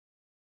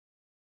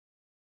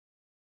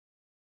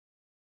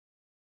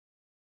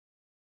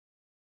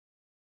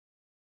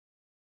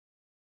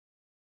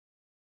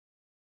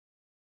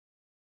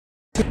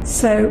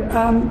So,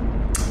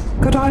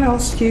 could I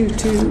ask you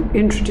to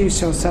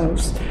introduce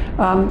yourselves?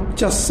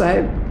 Just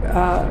say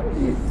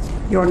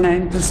your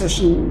name,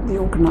 position, the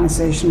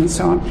organisation and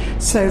so on,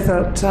 so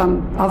that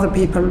other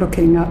people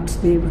looking at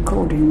the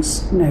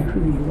recordings know who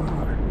you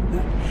are.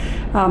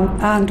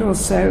 And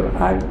also,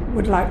 I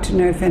would like to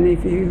know if any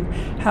of you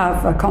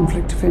have a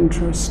conflict of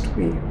interest.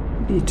 We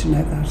need to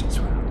know that as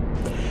well.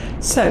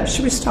 So,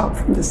 should we start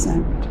from this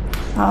end?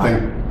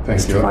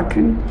 Thank you.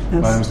 Yes.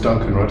 My name is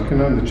Duncan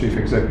Rudkin. I'm the Chief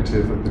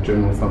Executive of the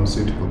General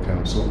Pharmaceutical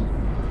Council.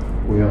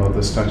 We are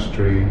the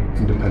statutory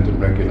independent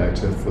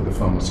regulator for the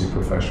pharmacy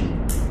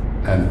profession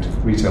and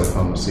retail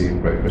pharmacy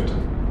in Great Britain.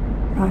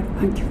 Right,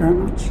 thank you very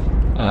much.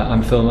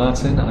 I'm Phil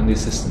Martin. I'm the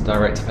Assistant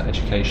Director for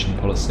Education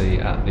Policy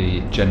at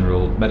the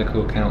General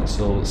Medical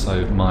Council.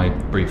 So my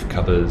brief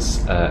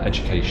covers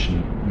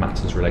education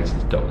matters related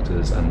to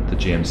doctors and the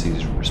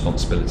GMC's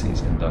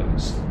responsibilities in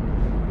those.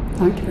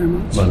 Thank you very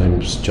much. My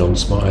name's John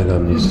Smythe.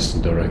 I'm the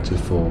Assistant Director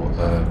for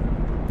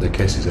the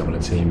Case Examiner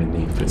team in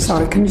the fitness...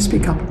 Sorry, can you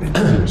speak up a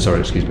bit? Sorry,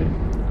 excuse me.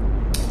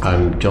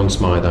 I'm John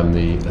Smythe. I'm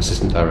the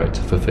Assistant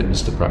Director for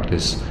Fitness to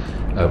Practice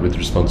with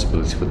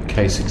responsibility for the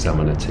Case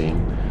Examiner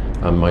team.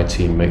 And my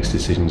team makes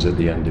decisions at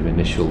the end of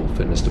initial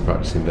fitness to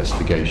practice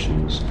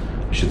investigations.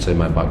 I should say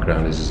my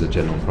background is as a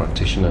general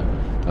practitioner.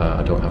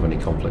 I don't have any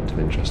conflict of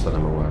interest that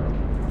I'm aware of.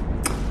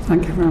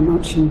 Thank you very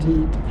much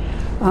indeed.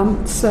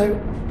 So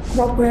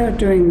what we're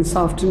doing this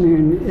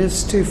afternoon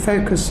is to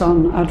focus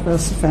on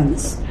adverse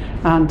events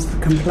and the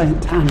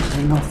complaint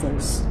handling of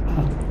those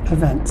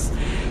events.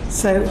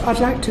 So I'd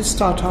like to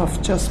start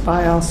off just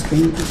by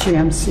asking the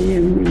GMC,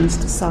 and we must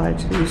decide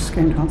who's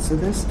going to answer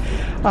this.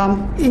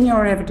 In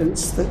your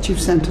evidence that you've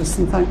sent us,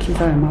 and thank you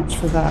very much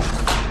for that,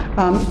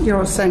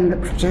 you're saying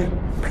that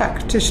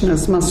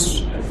practitioners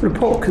must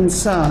report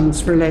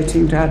concerns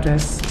relating to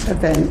adverse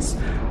events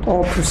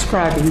or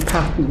prescribing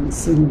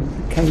patterns in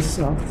the case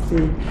of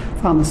the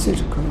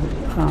pharmaceutical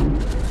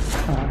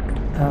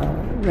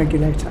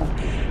regulator.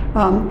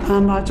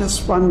 And I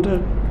just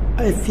wondered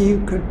if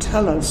you could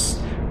tell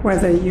us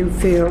whether you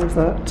feel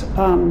that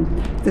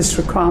this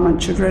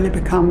requirement should really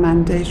become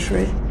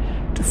mandatory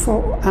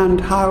and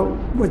how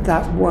would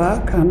that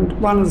work. And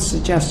one of the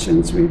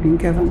suggestions we've been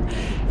given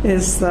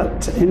is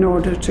that in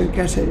order to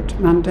get it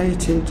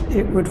mandated,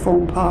 it would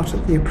form part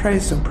of the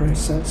appraisal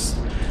process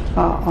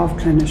of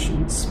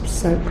clinicians.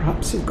 So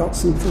perhaps you've got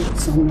some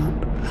thoughts on that.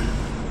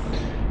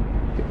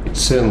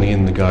 It's certainly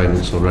in the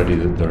guidance already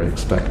that they're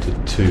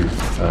expected to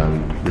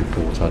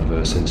report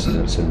adverse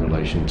incidents in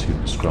relation to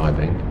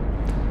prescribing.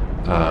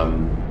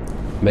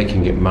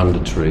 Making it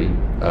mandatory,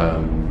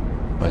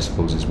 I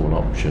suppose, is one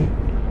option.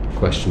 The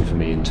question for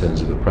me in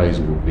terms of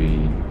appraisal would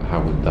be,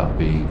 how would that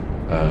be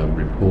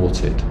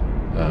reported?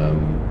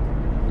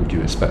 Would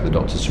you expect the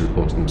doctors to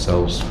report it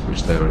themselves,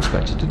 which they are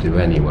expected to do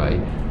anyway?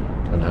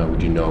 And how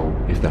would you know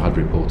if they had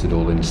reported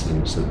all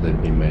incidents that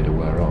they'd been made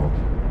aware of?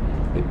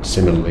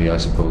 Similarly, I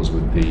suppose,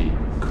 with the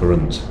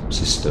current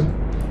system,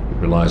 it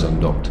relies on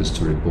doctors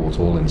to report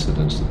all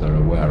incidents that they're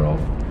aware of.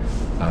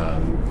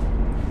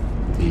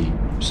 The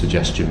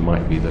suggestion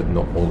might be that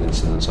not all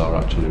incidents are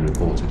actually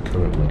reported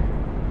currently.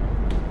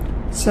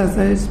 So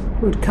those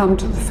would come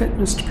to the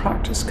Fitness to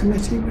Practice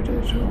Committee, would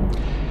it?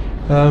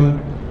 Or?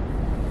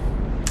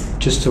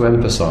 Just to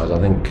emphasise, I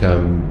think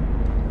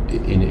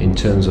in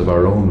terms of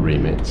our own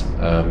remit,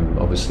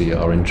 obviously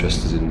our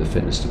interest is in the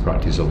fitness to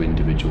practice of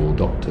individual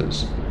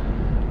doctors,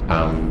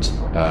 and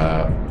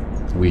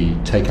we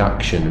take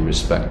action in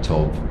respect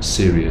of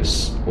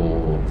serious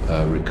or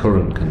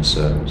recurrent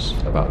concerns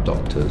about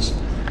doctors.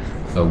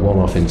 A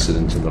one-off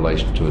incident in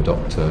relation to a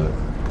doctor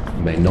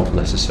may not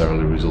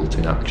necessarily result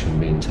in action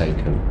being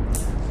taken,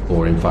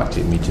 or in fact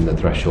it meeting the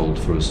threshold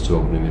for us to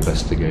open an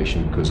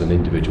investigation, because an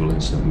individual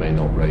incident may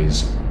not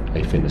raise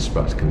a fitness to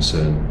practice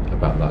concern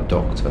about that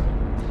doctor.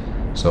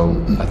 So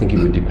I think it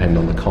would depend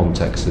on the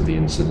context of the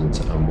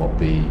incident and what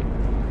the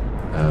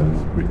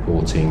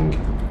reporting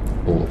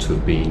ought to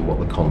have been, what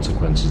the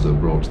consequences are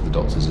brought to the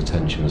doctor's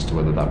attention as to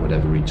whether that would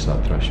ever reach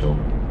that threshold.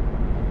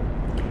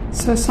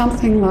 So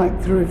something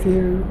like the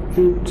review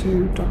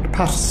into Dr.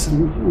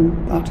 Patterson,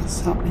 and that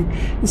is happening,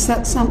 is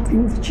that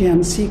something the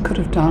GMC could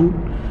have done,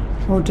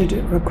 or did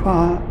it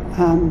require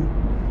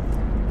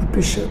a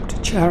bishop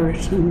to chair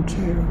it and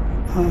to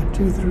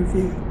do the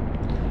review?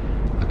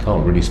 I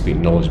can't really speak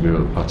knowledgeably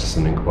about the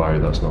Patterson inquiry.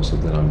 That's not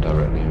something I'm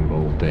directly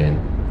involved in.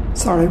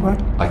 Sorry, what?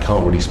 I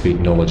can't really speak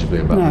knowledgeably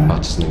about the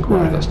Patterson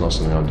inquiry. That's not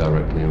something I'm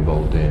directly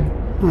involved in.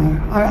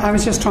 No, I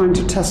was just trying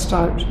to test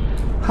out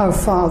how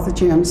far the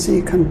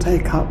GMC can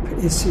take up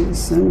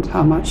issues and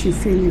how much you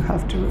feel you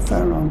have to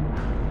refer on.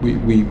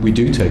 We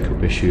do take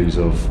up issues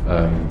of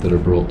that are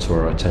brought to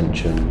our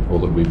attention or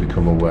that we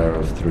become aware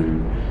of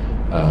through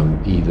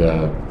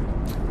either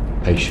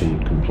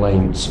patient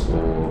complaints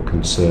or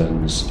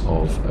concerns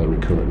of a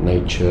recurrent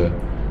nature,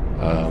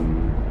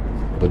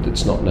 but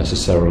it's not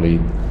necessarily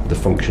the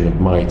function of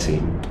my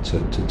team to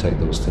take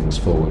those things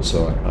forward,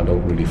 so I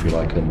don't really feel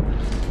I can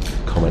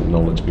comment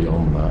knowledge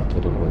beyond that. I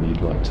don't know whether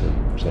you'd like to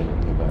say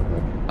anything about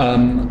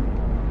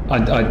that.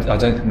 I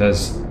don't think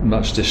there's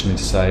much additionally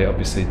to say.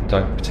 Obviously,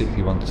 don't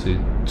particularly want to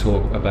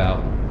talk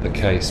about the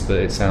case, but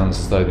it sounds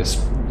as though this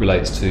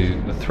relates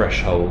to the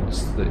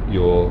thresholds that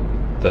you're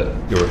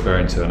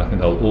referring to, and I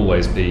think there'll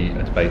always be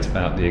a debate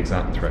about the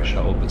exact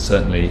threshold. But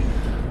certainly,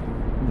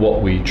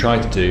 what we try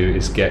to do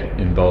is get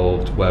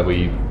involved where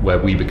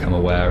we become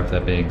aware of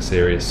there being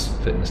serious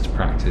fitness to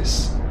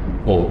practice,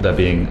 or there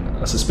being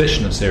a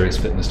suspicion of serious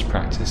fitness to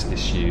practice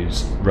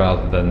issues,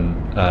 rather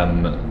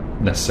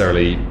than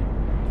necessarily.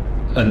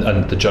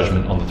 And the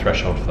judgment on the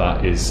threshold for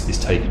that is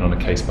taken on a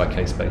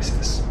case-by-case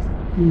basis.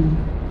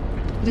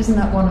 But isn't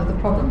that one of the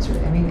problems,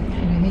 really? I mean,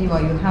 here you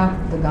are, you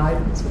have the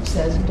guidance which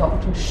says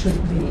doctors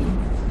should be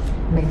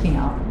making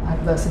up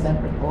adverse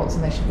event reports,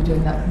 and they should be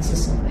doing that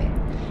consistently.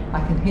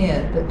 I can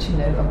hear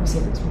that,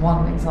 obviously if it's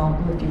one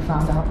example, if you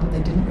found out that they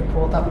didn't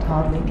report, that would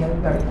hardly go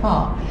very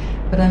far.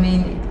 But I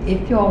mean,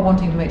 if you're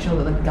wanting to make sure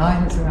that the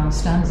guidance around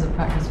standards of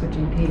practice for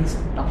GPs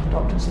and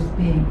doctors is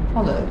being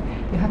followed,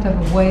 you have to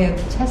have a way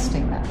of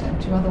testing that,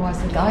 don't you?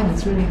 Otherwise the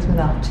guidance really is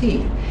without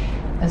teeth.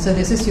 And so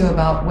this issue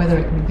about whether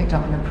it can be picked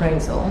up in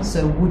appraisal,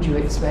 so would you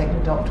expect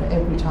a doctor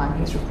every time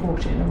he's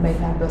reported and made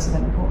an adverse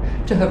event report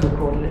to have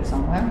recorded it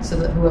somewhere, so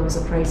that whoever's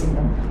appraising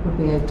them would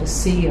be able to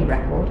see a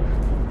record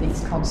of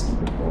these constant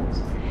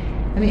reports?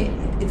 I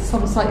mean, it's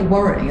sort of slightly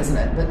worrying, isn't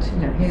it, that,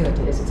 here it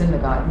is, it's in the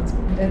guidance,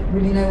 but we don't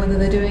really know whether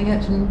they're doing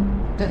it and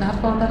don't know how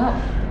to follow that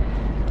up.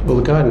 Well,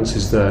 the guidance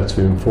is there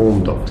to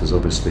inform doctors,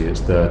 obviously.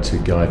 It's there to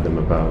guide them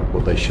about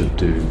what they should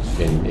do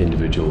in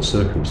individual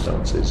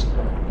circumstances.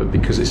 But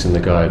because it's in the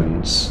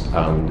guidance,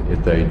 and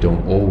if they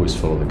don't always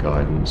follow the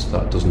guidance,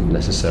 that doesn't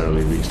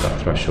necessarily reach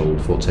that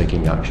threshold for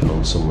taking action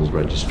on someone's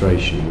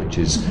registration, which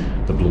is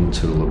the blunt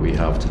tool that we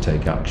have to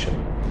take action.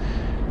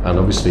 And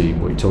obviously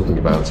what you're talking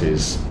about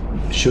is,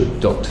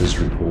 should doctors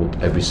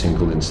report every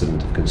single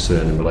incident of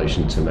concern in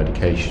relation to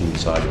medication,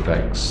 side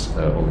effects,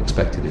 or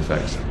unexpected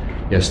effects?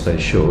 Yes, they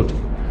should.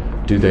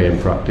 Do they in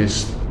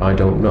practice? I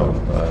don't know.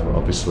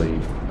 Obviously,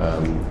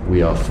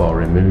 we are far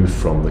removed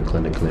from the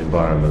clinical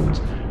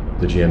environment.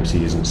 The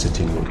GMC isn't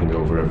sitting looking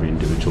over every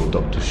individual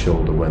doctor's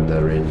shoulder when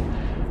they're in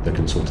the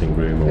consulting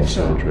room or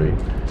surgery.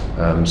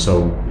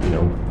 So,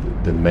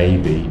 there may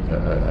be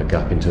a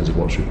gap in terms of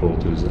what's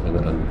reported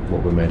and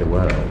what we're made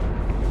aware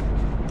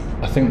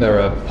of. I think there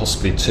are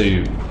possibly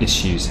two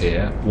issues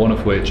here, one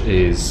of which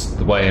is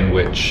the way in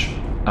which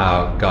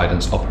our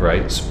guidance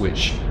operates,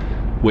 which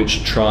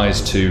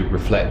tries to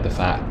reflect the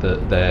fact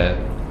that there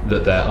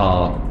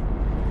are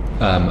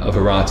a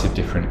variety of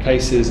different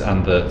cases,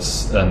 and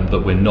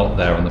that we're not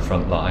there on the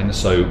front line.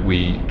 So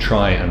we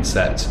try and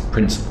set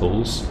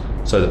principles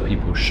so that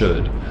people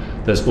should.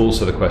 There's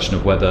also the question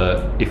of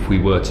whether, if we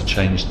were to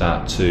change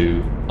that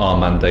to are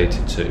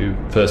mandated to,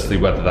 firstly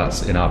whether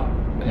that's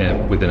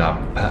within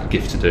our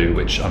gift to do,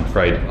 which I'm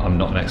afraid I'm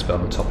not an expert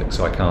on the topic,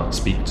 so I can't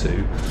speak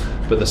to.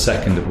 But the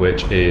second of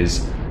which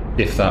is,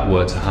 if that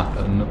were to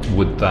happen,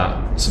 would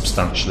that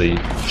substantially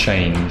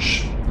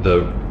change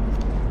the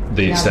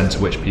extent to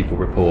which people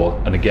report?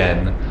 And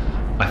again,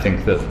 I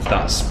think that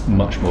that's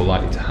much more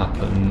likely to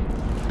happen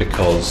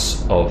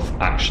because of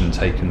action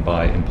taken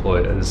by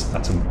employers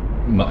at a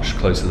much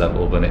closer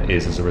level than it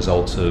is as a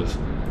result of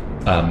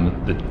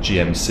the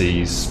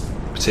GMC's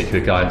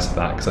particular guidance of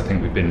that, because I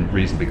think we've been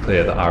reasonably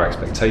clear that our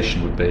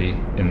expectation would be,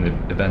 in the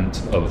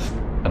event of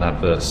an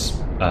adverse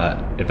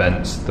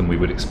event, then we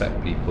would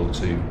expect people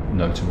to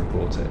note and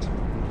report it.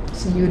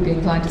 So you would be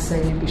inclined to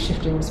say you'd be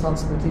shifting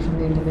responsibility from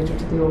the individual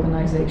to the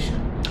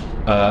organisation?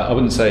 I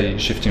wouldn't say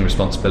shifting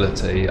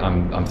responsibility.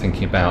 I'm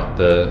thinking about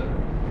the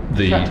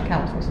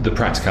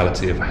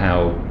practicality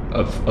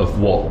of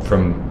what,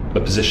 from a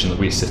position that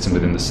we sit in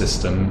within the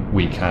system,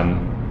 we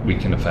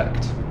can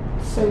affect.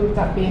 So would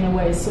that be in a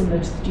way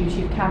similar to the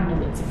duty of candour,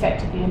 that's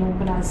effectively an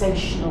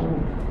organisational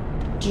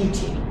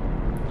duty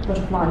that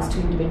applies to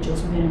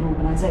individuals within an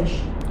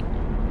organisation?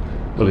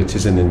 Well, it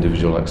is an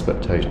individual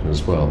expectation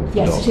as well.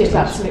 Yes, it is,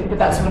 absolutely. But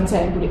that's what I'm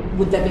saying.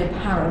 Would there be a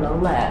parallel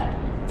there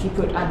if you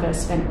put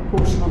adverse event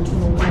reporting onto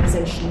an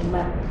organisational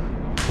level?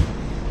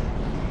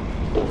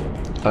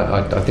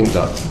 I think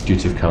that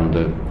duty of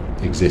candour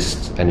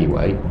exists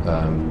anyway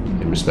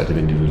in respect of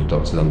individual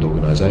doctors and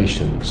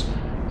organisations.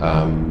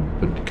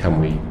 But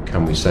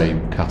can we say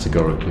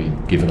categorically,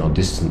 given our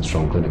distance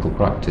from clinical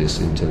practice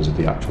in terms of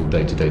the actual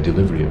day-to-day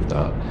delivery of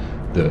that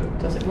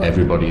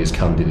everybody is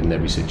candid in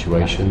every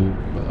situation?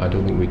 I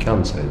don't think we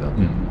can say that.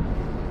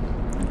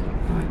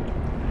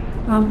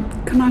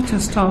 Right. Can I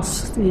just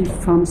ask the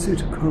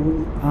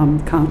Pharmaceutical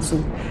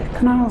Council,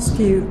 can I ask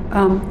you,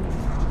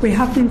 we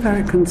have been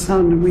very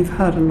concerned, and we've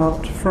heard a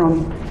lot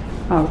from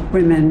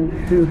women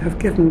who have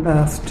given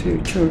birth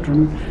to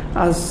children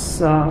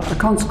as a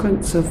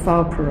consequence of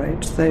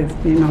valproate.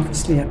 They've been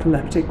obviously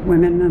epileptic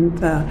women, and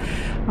their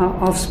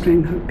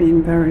offspring have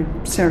been very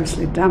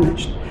seriously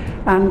damaged.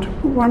 And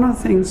one of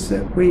the things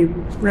that we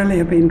really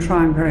have been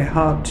trying very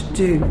hard to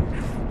do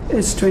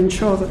is to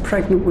ensure that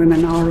pregnant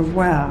women are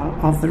aware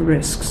of the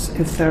risks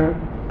if they're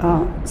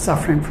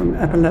suffering from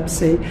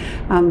epilepsy,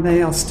 and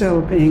they are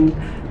still being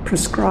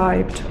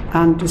prescribed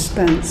and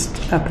dispensed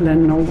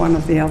Epilin or one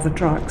of the other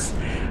drugs.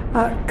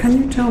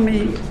 Can you tell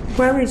me,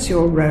 where is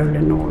your role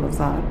in all of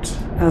that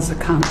as a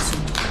council?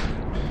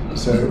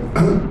 So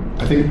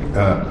I think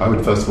I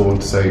would first of all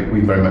want to say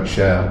we very much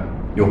share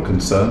your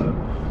concern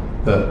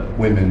that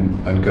women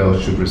and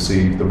girls should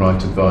receive the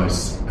right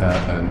advice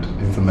and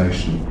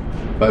information,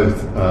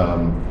 both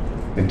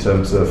in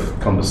terms of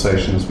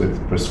conversations with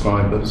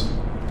prescribers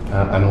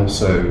and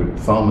also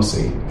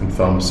pharmacy, and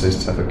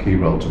pharmacists have a key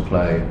role to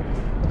play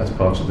as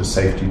part of the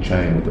safety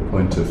chain at the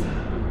point of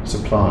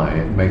supply,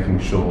 making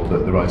sure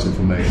that the right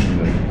information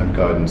and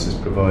guidance is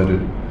provided,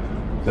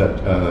 that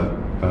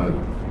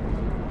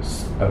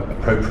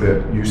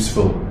appropriate,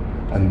 useful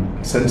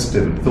and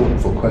sensitive and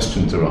thoughtful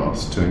questions are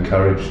asked to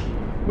encourage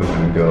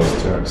women and girls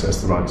to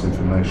access the right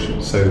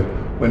information. So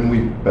when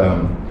we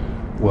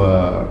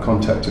were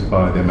contacted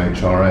by the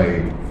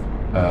MHRA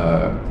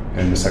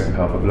in the second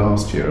half of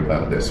last year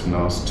about this and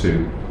asked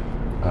to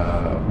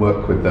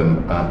work with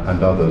them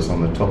and others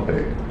on the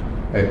topic,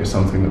 it was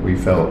something that we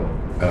felt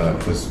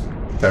was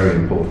very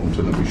important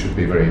and that we should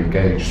be very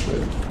engaged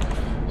with.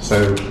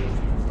 So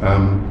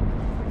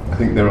I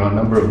think there are a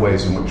number of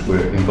ways in which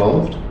we're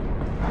involved.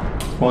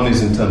 One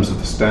is in terms of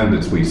the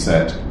standards we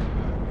set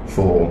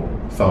for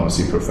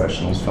pharmacy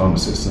professionals,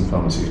 pharmacists and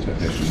pharmacy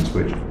technicians,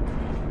 which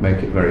make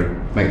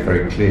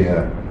very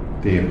clear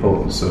the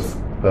importance of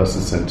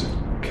person-centred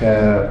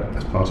care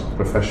as part of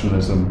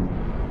professionalism,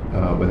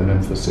 with an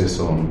emphasis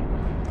on,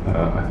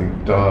 I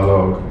think,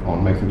 dialogue,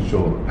 on making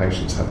sure that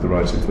patients have the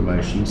right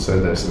information. So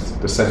there's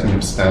the setting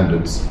of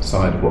standards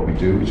side of what we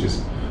do, which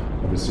is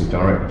obviously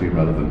directly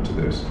relevant to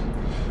this.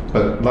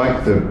 But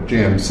like the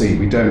GMC,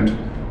 we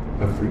don't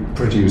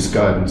produce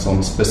guidance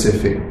on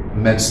specific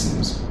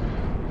medicines,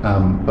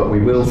 but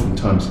we will from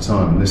time to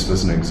time. And this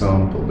is an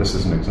example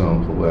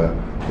where,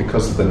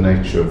 because of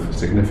the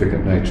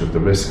significant nature of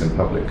the risk and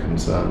public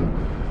concern,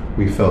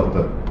 we felt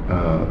that,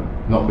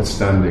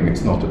 notwithstanding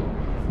it's not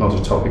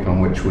a topic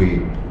on which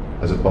we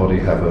as a body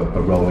have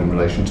a role in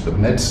relation to the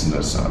medicine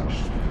as such,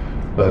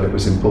 but it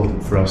was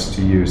important for us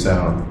to use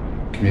our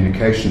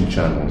communication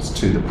channels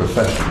to the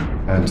profession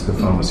and to the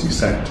pharmacy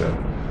sector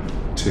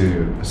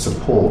to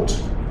support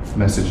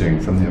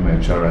messaging from the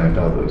MHRA and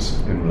others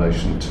in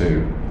relation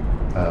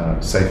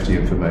to safety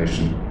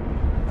information.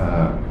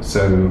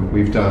 So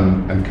we've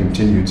done and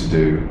continue to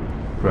do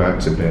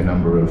proactively a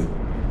number of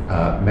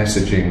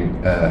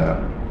messaging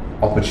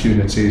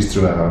opportunities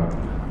through our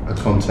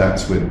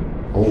contacts with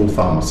all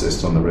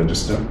pharmacists on the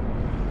register,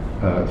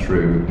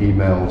 through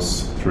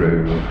emails,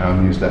 through our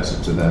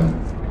newsletter to them,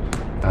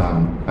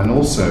 and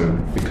also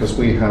because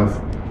we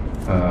have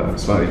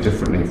slightly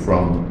differently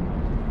from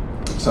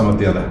some of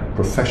the other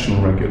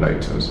professional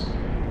regulators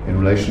in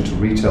relation to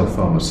retail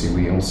pharmacy,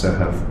 we also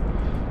have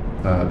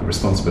the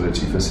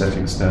responsibility for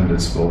setting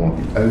standards for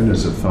the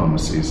owners of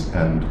pharmacies,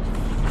 and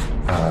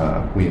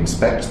we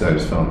inspect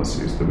those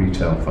pharmacies, the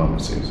retail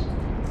pharmacies.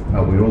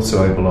 We're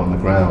also able on the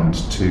ground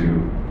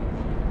to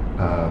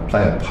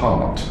play a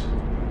part,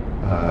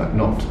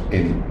 not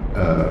in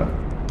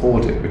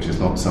audit, which is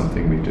not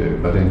something we do,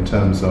 but in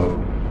terms of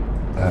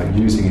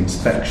using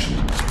inspection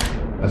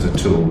as a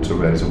tool to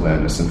raise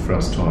awareness and for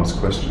us to ask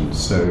questions.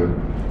 So,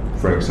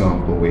 for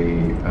example, we,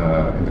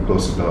 in the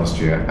course of last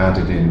year,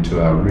 added into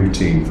our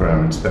routine for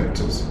our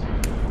inspectors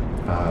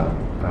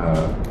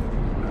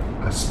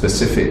a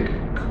specific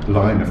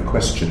line of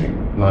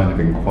questioning, line of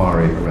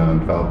inquiry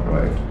around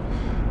valproate,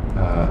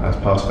 as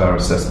part of our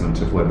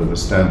assessment of whether the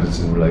standards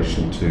in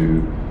relation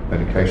to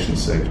medication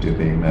safety are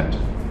being met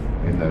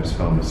in those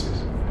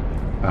pharmacies.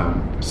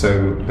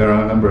 So there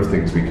are a number of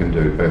things we can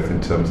do, both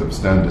in terms of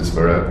standards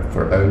for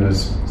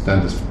owners,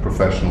 standards for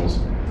professionals,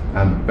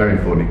 and very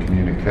importantly,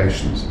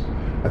 communications.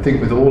 I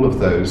think with all of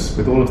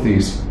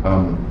these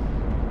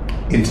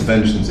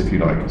interventions, if you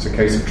like, it's a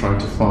case of trying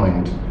to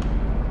find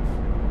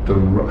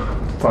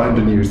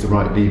and use the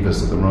right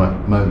levers at the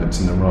right moments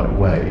in the right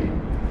way.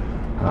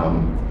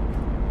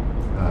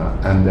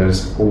 And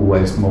there's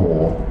always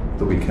more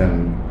that we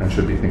can and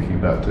should be thinking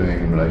about doing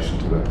in relation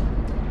to that.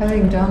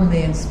 Having done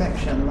the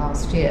inspection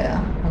last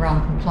year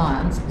around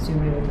compliance,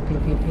 presumably with the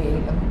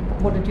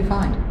PPP, what did you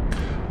find?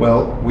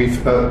 Well,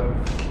 we've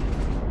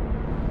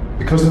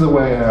because of the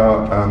way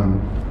our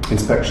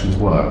inspections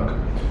work,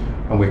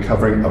 and we're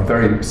covering a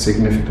very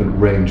significant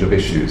range of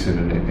issues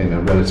in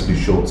a relatively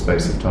short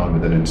space of time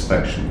with an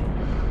inspection,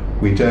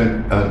 we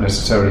don't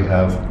necessarily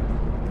have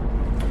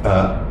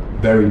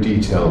very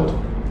detailed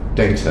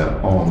data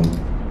on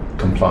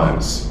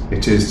compliance.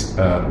 It is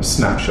a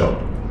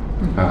snapshot.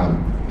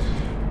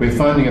 We're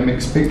finding a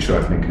mixed picture,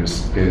 I think,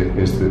 is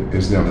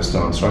the honest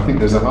answer. I think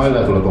there's a high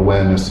level of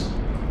awareness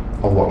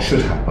of what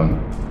should happen.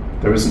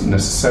 There isn't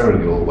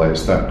necessarily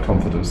always that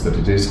confidence that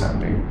it is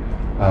happening.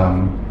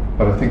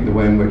 But I think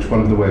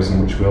one of the ways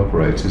in which we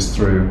operate is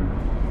through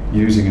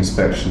using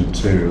inspection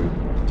to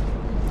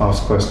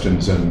ask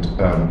questions and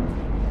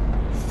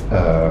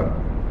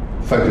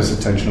focus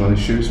attention on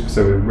issues.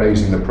 So we're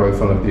raising the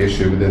profile of the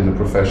issue within the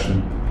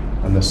profession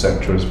and the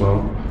sector as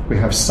well. we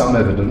have some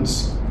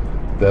evidence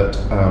that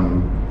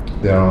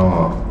there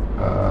are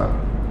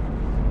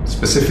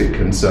specific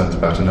concerns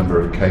about a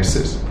number of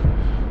cases.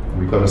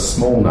 We've got a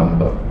small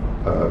number,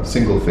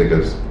 single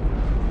figures,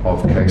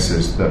 of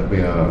cases that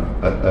we are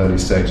at early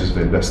stages of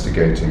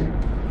investigating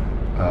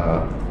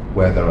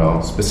where there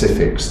are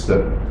specifics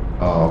that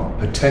are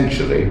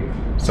potentially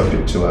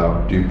subject to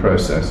our due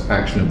process,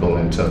 actionable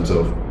in terms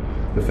of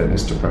the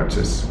fitness to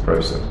practice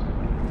process.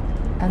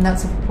 And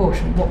that's a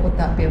proportion. What would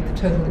that be of the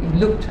total that you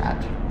looked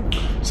at?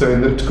 So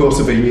in the course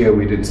of a year,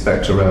 we'd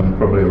inspect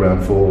probably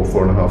around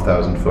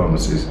 4,500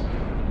 pharmacies.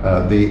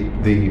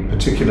 The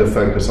particular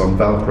focus on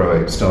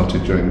valproate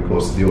started during the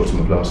course of the autumn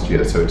of last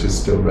year, so it is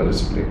still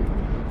relatively,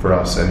 for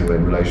us anyway,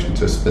 in relation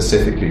to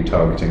specifically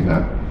targeting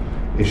that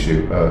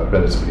issue,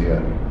 relatively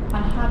early.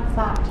 And had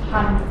that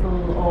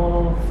handful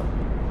of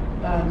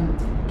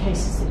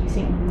cases that you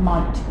think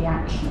might be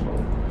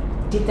actionable,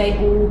 did they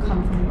all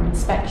come from your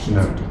inspections,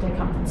 No. or did they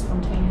come from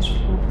spontaneous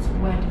reports, or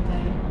where did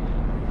they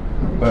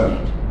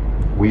originate?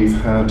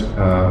 We've had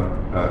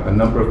a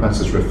number of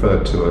matters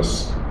referred to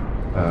us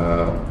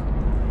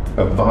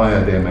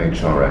via the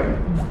MHRA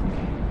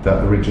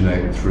that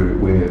originate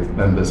with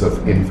members of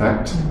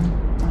InFact.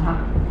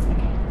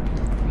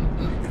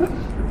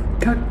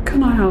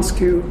 Can I ask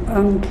you,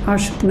 I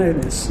should know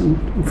this, and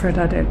I'm afraid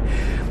I don't,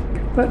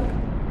 but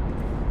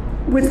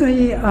with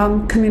the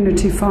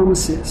community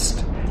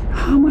pharmacist,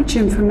 how much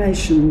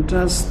information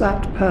does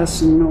that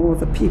person or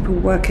the people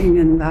working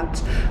in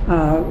that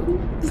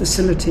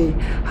facility,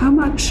 how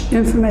much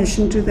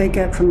information do they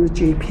get from the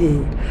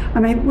GP? I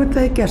mean, would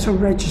they get a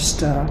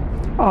register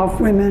of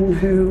women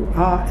who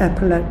are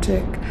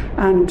epileptic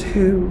and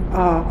who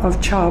are of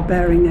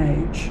childbearing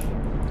age?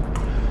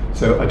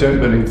 So I don't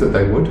believe that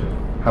they would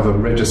have a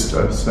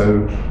register.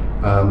 So,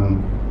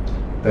 and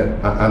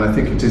I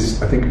think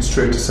it's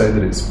true to say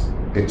that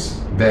it's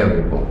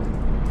variable.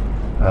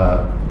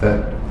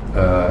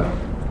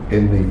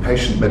 In the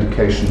patient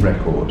medication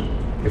record,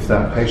 if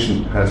that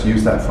patient has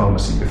used that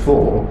pharmacy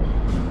before,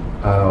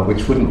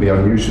 which wouldn't be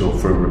unusual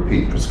for a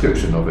repeat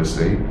prescription,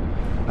 obviously,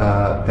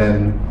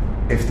 then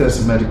if there's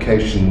a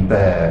medication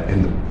there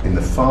in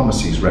the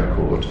pharmacy's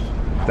record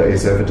that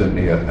is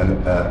evidently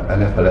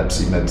an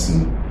epilepsy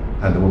medicine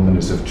and the woman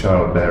is of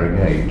childbearing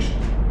age,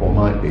 or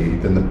might be,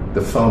 then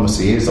the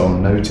pharmacy is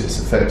on notice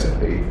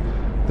effectively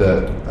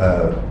that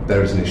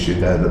there is an issue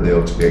there that they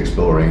ought to be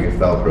exploring if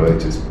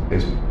valproate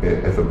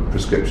if a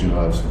prescription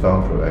allows for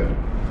valproate.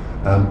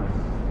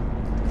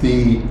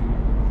 The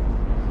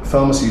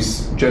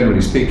pharmacies,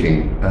 generally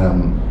speaking,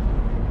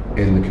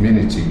 in the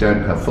community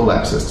don't have full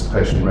access to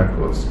patient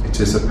records. It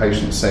is a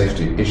patient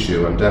safety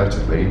issue,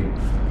 undoubtedly.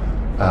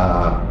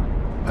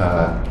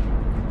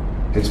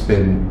 There's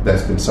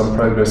been some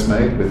progress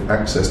made with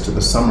access to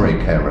the summary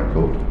care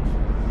record.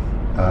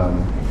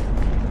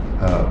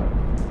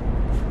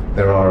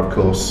 There are, of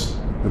course,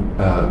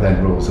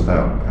 then rules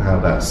about how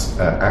that's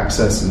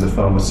accessed in the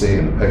pharmacy,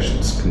 and the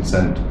patient's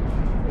consent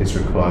is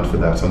required for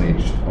that on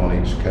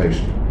each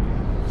occasion.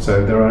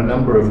 So there are a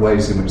number of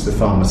ways in which the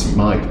pharmacy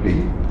might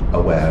be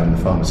aware, and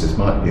the pharmacist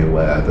might be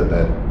aware that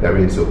there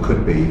is or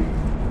could be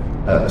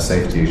a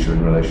safety issue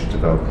in relation to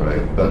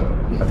valproate. But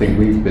I think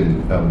we've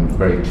been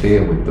very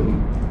clear with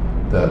them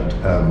that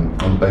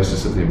on the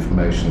basis of the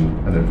information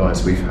and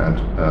advice we've had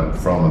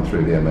from and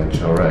through the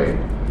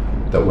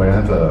MHRA, that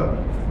wherever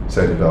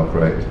sodium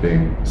valproate is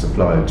being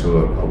supplied to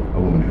a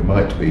woman who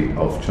might be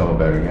of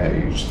childbearing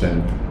age,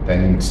 then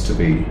there needs to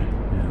be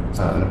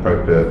an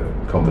appropriate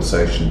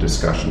conversation,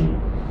 discussion.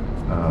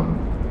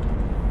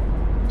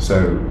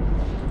 So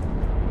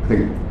I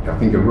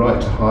think you're right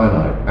to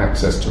highlight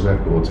access to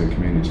records in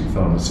community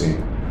pharmacy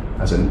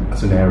as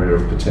an area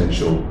of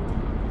potential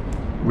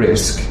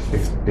risk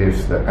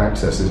if the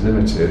access is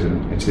limited,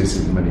 and it is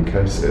in many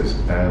cases.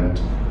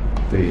 And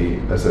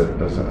there's a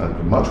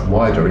much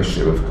wider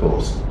issue, of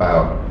course,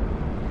 about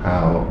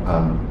how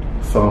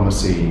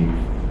pharmacy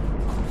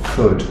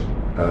could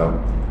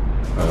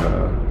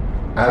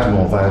add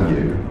more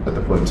value at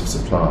the point of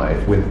supply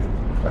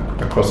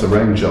across a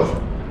range of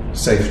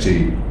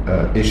safety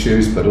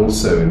issues, but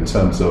also in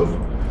terms of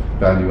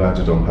value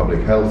added on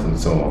public health and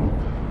so on,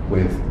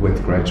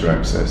 with greater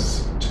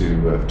access to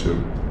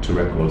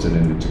records in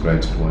an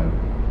integrated way.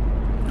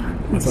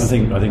 I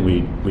think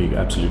we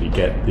absolutely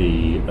get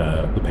the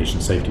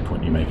patient safety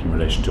point you make in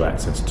relation to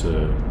access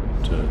to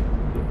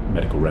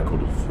medical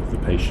record of the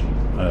patient.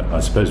 I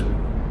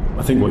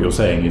think what you're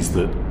saying is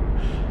that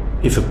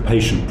if a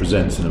patient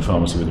presents in a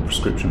pharmacy with a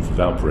prescription for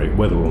valproate,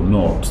 whether or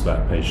not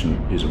that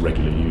patient is a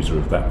regular user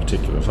of that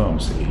particular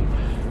pharmacy,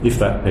 if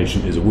that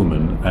patient is a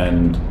woman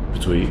and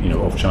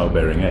of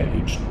childbearing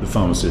age, the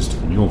pharmacist,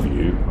 in your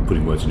view, I'm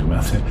putting words in your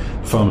mouth here,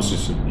 the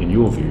pharmacist, in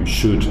your view,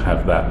 should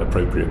have that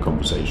appropriate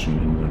conversation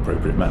in an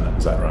appropriate manner.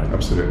 Is that right?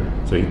 Absolutely.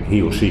 So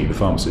he or she, the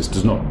pharmacist,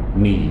 does not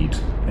need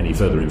any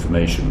further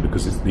information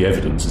because the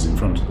evidence is in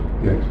front of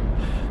them. Yes.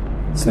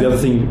 So the other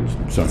thing,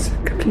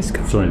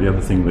 the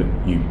other thing that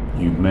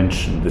you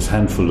mentioned, this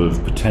handful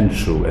of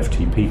potential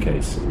FTP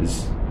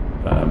cases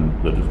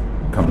that have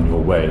come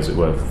your way, as it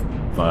were,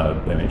 via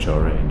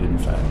MHRA and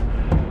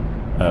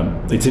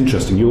INFAD. It's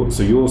interesting.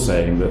 You're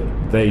saying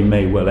that they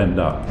may well end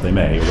up, they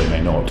may or they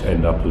may not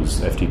end up as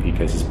FTP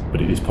cases,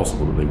 but it is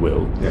possible that they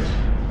will. Yes.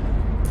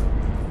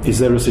 Is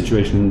there a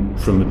situation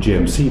from a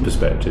GMC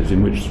perspective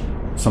in which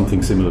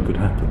something similar could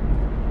happen?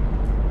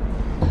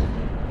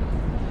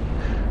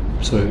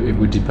 So it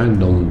would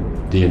depend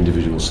on the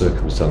individual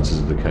circumstances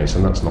of the case,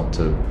 and that's not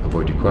to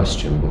avoid your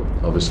question, but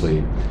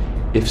obviously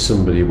if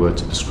somebody were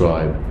to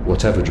prescribe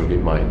whatever drug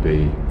it might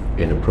be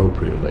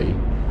inappropriately,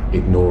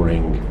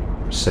 ignoring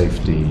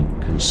safety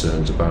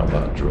concerns about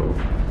that drug,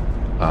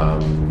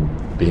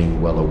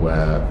 being well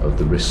aware of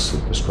the risks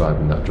of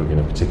prescribing that drug in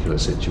a particular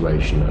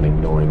situation and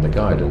ignoring the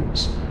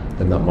guidance,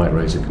 then that might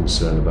raise a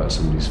concern about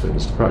somebody's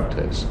fitness to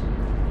practice.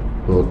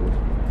 But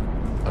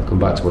I'll come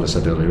back to what I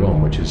said earlier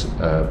on, which is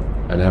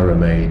an error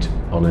made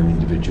on an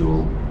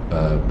individual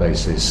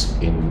basis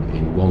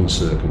in one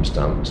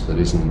circumstance that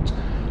isn't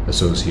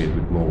associated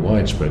with more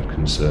widespread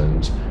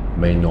concerns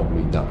may not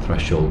meet that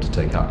threshold to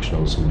take action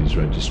on somebody's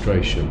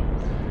registration.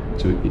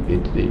 So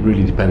it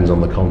really depends on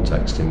the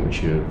context in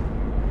which you're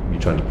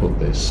trying to put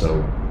this. So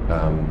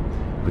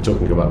we're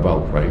talking about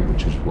valproate,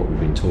 which is what we've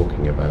been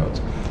talking about.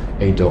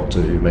 A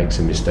doctor who makes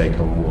a mistake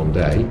on one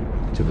day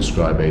to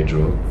prescribe a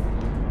drug,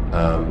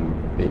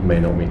 it may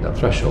not meet that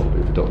threshold.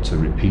 If a doctor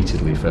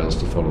repeatedly fails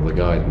to follow the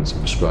guidance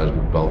and prescribes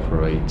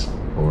valproate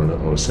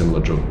or a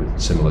similar drug with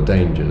similar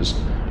dangers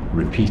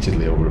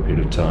repeatedly over a period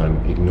of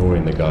time,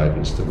 ignoring the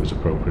guidance that was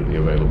appropriately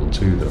available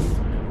to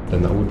them,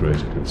 then that would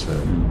raise a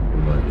concern,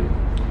 in my view.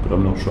 But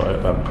I'm not sure,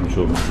 I'm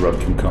sure Mr.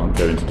 Rudkin can't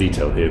go into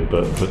detail here,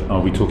 but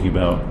are we talking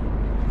about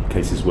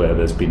cases where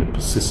there's been a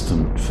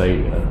persistent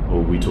failure, or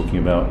are we talking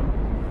about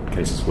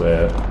cases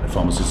where a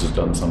pharmacist has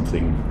done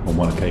something on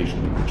one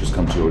occasion which has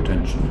come to your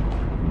attention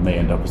and may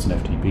end up as an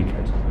FTP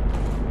case?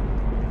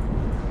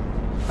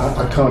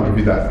 I can't give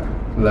you that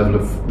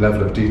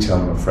level of detail,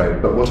 I'm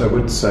afraid, but what I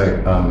would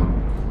say,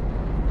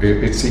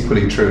 it's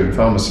equally true in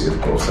pharmacy,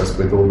 of course, as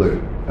with all the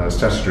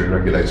statutory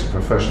regulated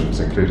professions,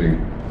 including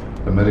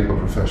the medical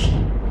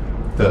profession,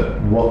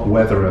 that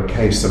whether a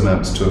case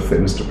amounts to a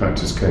fitness to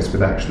practice case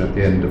with action at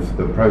the end of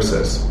the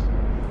process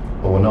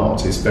or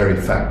not is very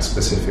fact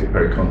specific,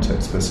 very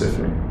context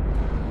specific,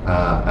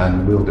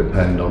 and will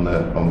depend on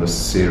the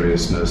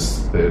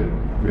seriousness, the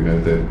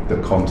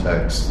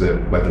context,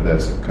 whether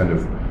there's a kind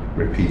of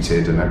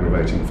repeated and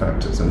aggravating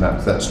factors, and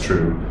that's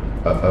true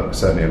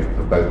certainly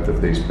of both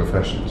of these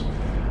professions.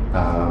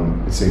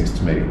 It seems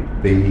to me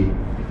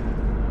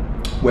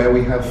where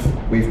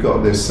we've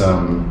got this.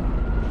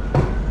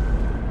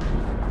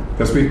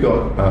 Because we've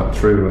got,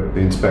 through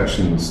the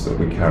inspections that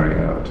we carry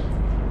out,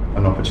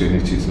 an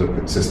opportunity to look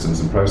at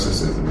systems and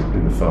processes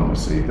in the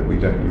pharmacy that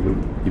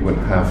you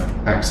wouldn't have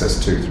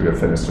access to through a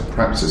fitness to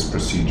practice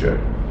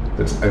procedure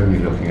that's only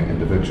looking at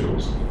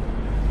individuals.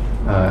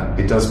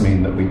 It does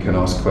mean that we can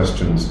ask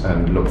questions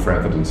and look for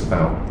evidence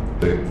about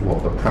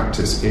what the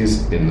practice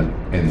is in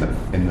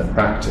the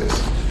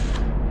practice.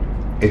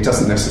 It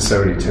doesn't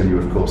necessarily tell you,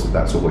 of course, that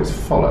that's always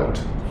followed.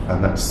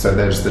 And so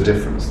there's the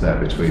difference there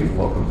between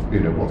what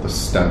the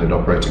standard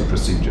operating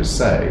procedures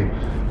say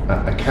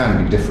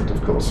can be different,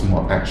 of course, from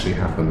what actually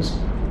happens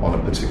on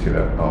a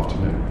particular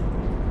afternoon.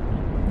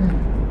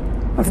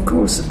 Of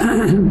course,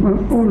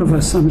 all of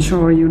us, I'm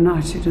sure, are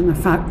united in the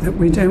fact that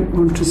we don't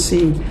want to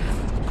see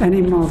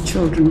any more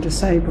children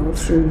disabled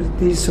through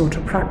these sort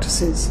of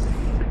practices.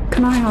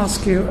 Can I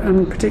ask you,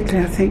 and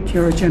particularly I think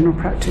you're a general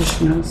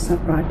practitioner, is that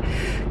right?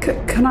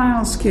 Can I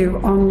ask you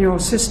on your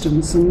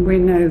systems, and we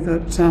know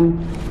that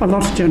a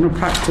lot of general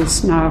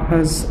practice now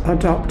has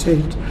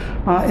adopted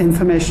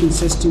information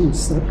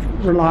systems that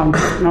rely on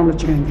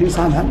technology and things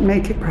like that,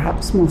 make it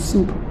perhaps more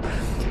simple.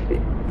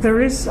 There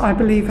is, I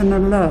believe, an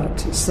alert,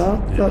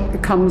 that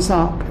comes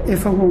up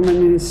if a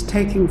woman is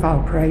taking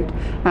valproate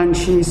and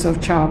she's of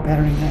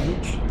childbearing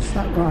age. Is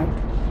that right?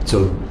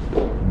 So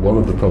one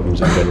of the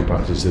problems in general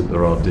practice is that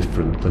there are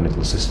different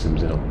clinical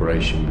systems in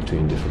operation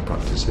between different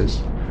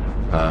practices.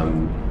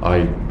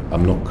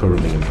 I'm not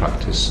currently in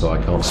practice, so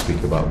I can't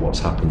speak about what's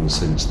happened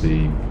since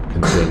the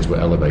concerns were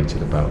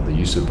elevated about the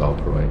use of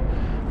valproate.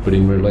 But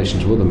in relation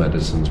to other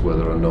medicines where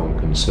there are known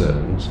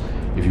concerns,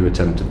 if you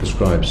attempt to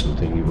prescribe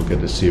something, you will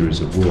get a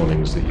series of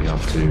warnings that you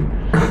have to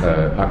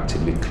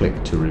actively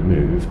click to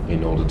remove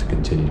in order to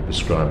continue to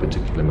prescribe a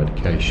particular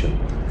medication.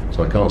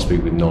 So I can't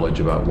speak with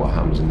knowledge about what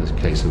happens in the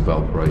case of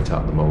valproate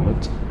at the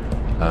moment,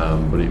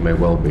 but it may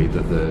well be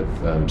that the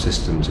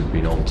systems have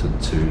been altered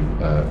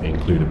to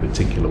include a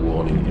particular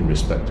warning in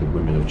respect of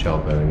women of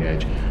childbearing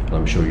age, and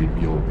I'm sure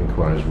your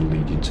inquiries will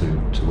lead you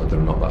to whether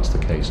or not that's the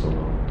case or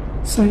not.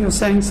 So you're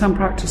saying some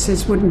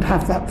practices wouldn't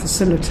have that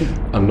facility?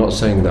 I'm not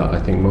saying that. I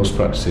think most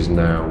practices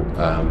now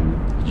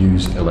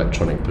use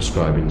electronic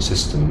prescribing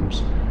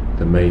systems.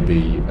 There may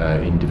be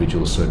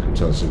individual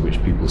circumstances in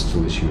which people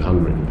still issue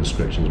handwritten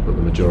prescriptions, but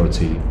the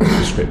majority of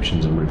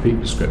prescriptions and repeat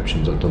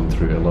prescriptions are done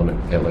through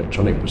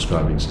electronic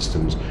prescribing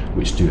systems,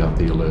 which do have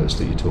the alerts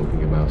that you're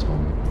talking about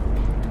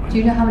on. Do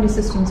you know how many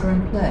systems are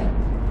in play?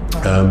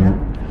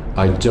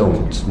 I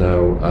don't.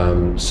 Now,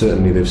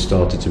 certainly they've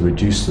started to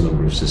reduce the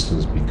number of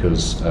systems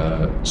because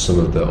some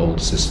of the old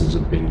systems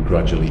have been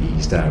gradually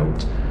eased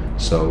out.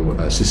 So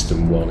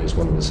System 1 is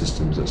one of the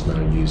systems that's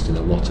now used in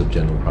a lot of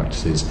general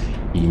practices.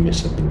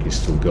 EMIS, I think, is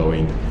still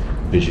going.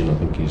 Vision, I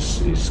think,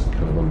 is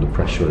kind of under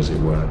pressure, as it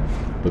were.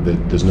 But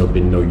there's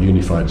been no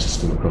unified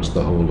system across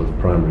the whole of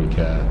primary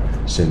care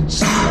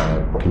since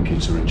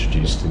computer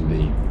introduced in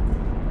the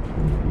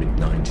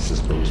mid-90s, I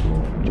suppose,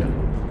 more in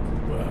general.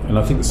 And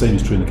I think the same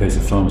is true in the case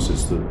of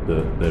pharmacists,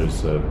 that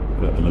there's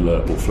an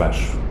alert will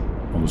flash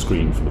on the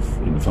screen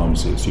in the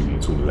pharmacy, assuming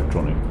it's all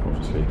electronic,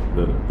 obviously,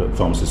 that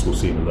pharmacists will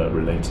see an alert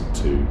related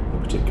to a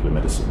particular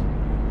medicine.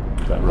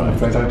 Is that right? I'm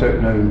afraid I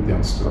don't know the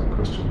answer to that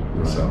question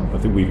myself. Right. I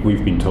think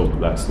we've been told that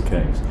that's the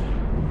case.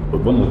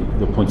 But one of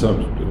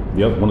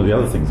the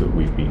other things that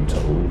we've been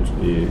told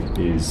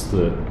is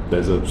that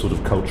there's a sort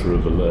of culture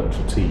of alert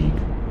fatigue.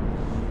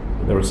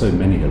 There are so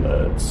many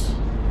alerts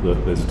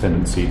that there's a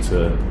tendency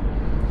to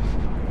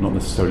not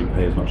necessarily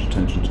pay as much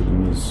attention to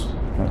them as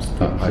perhaps the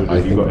people should.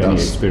 Have you got any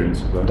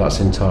experience of that? That's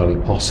entirely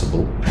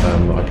possible.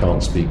 I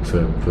can't speak for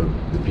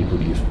the people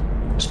that you've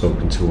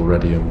spoken to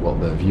already and what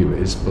their view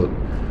is, but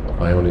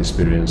my own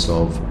experience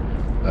of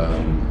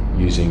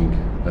using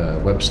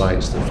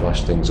websites that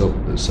flash things up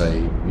that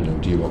say,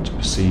 do you want to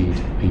proceed?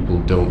 People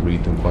don't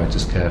read them quite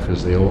as carefully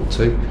as they ought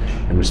to,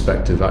 in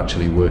respect of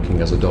actually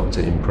working as a doctor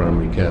in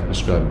primary care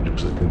prescribing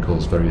drugs that can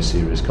cause very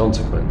serious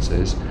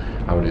consequences.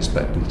 I would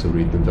expect them to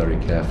read them very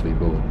carefully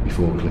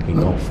before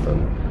clicking off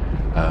them.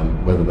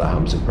 Whether that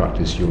happens in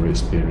practice, your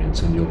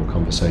experience and your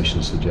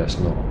conversation suggests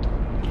not.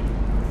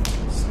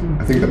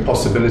 I think the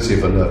possibility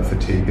of alert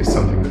fatigue is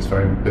something that's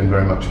been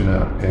very much in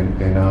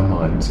our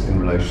minds in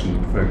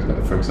relation, for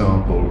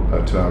example,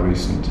 to our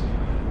recent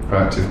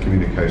proactive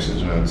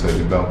communications around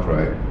sodium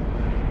valproate.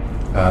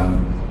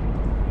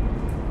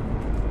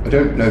 I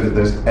don't know that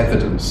there's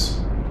evidence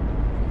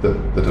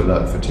that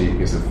alert fatigue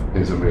is a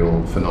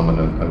real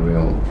phenomenon, a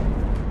real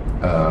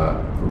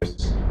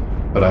risk,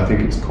 but I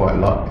think it's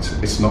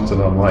not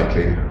an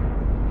unlikely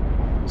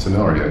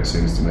scenario, it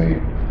seems to me.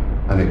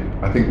 And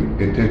I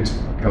think it did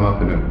come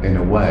up in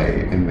a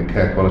way in the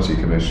Care Quality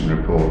Commission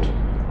report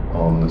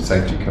on the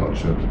safety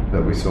culture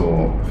that we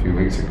saw a few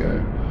weeks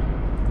ago,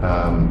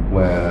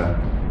 where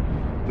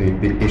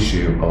the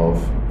issue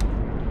of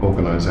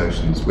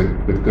organisations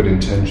with good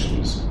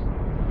intentions,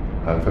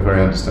 for very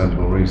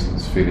understandable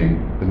reasons,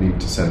 feeling the need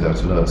to send out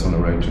alerts on a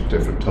range of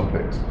different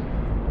topics,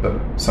 but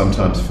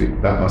sometimes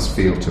that must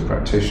feel to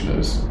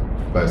practitioners,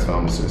 both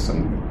pharmacists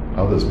and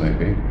others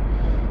maybe,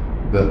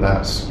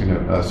 that's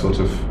a sort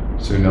of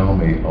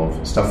tsunami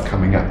of stuff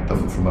coming at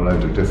them from a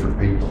load of different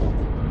people.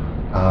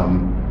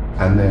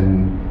 And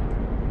then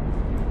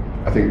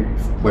I think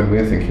when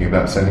we're thinking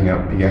about sending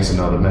out yet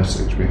another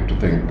message, we have to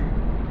think,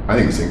 I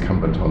think it's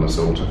incumbent on us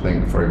all to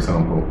think, for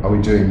example, are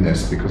we doing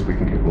this because we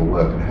think it will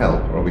work and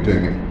help, or are we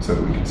doing it so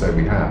that we can say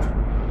we have?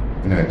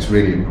 It's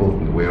really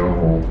important that we're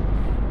all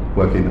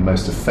working the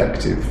most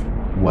effective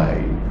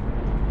way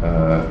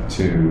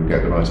to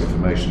get the right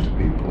information to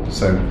people.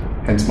 So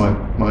hence my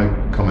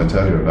comment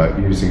earlier about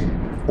using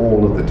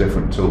all of the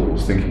different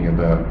tools, thinking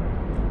about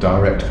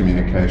direct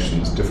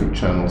communications, different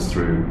channels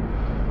through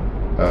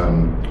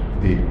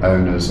the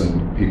owners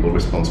and people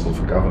responsible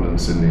for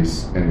governance in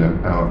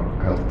our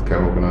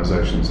healthcare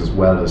organisations, as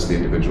well as the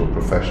individual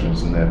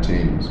professionals and their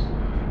teams.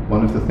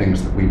 One of the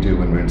things that we do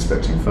when we're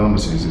inspecting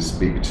pharmacies is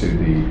speak to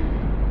the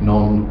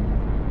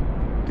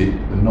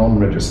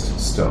non-registered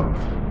staff,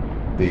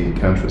 the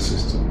counter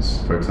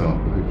assistants, for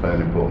example, who play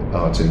an important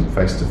part in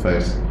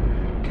face-to-face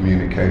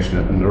communication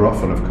and are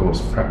often, of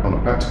course, on a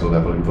practical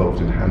level involved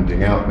in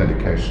handing out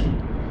medication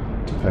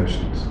to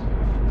patients.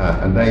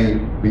 And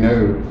we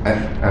know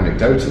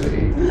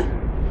anecdotally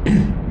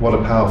what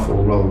a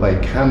powerful role they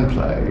can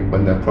play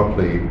when they're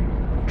properly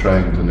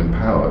trained and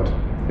empowered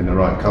in the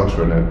right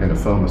culture in a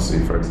pharmacy,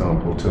 for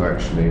example, to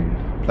actually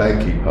play a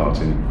key part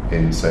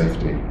in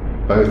safety,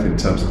 both in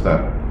terms of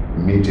that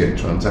immediate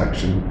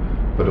transaction,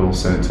 but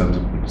also in terms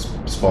of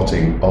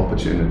spotting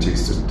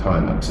opportunities to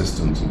time up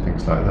systems and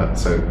things like that.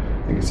 So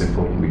I think it's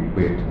important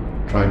we're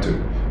trying to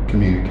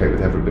communicate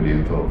with everybody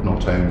involved,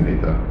 not only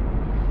the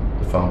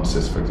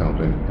pharmacist, for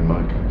example, in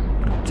my case.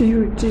 Do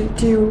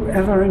you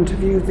ever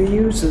interview the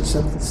users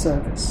of the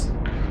service?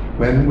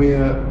 When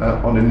we're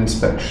on an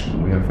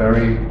inspection, we are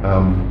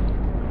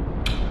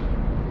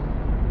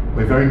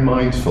we're very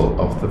mindful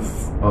of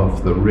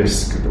the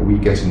risk that we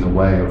get in the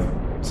way of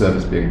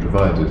service being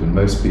provided, and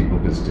most people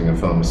visiting a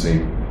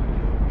pharmacy,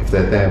 if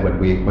they're there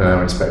when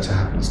our inspector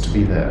happens to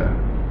be there,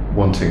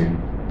 wanting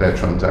their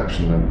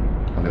transaction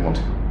and they want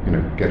to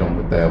get on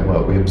with their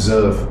work, we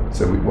observe.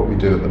 So what we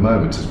do at the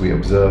moment is we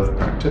observe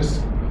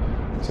practice.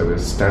 So we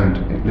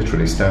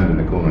literally stand in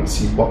the corner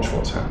and watch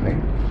what's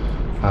happening,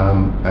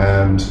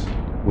 and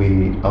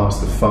we ask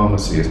the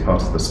pharmacy as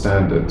part of the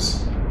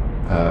standards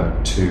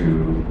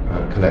to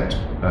collect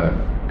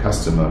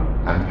customer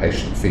and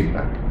patient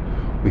feedback.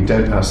 We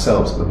don't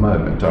ourselves at the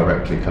moment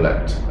directly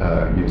collect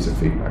user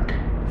feedback.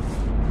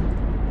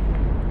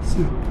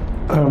 So,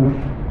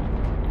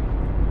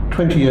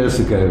 20 years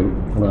ago,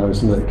 when I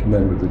was elected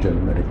member of the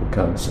General Medical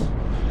Council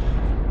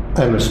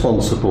and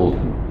responsible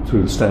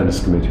through the Standards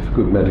Committee for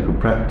Good Medical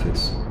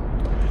Practice,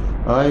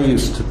 I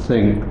used to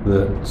think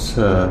that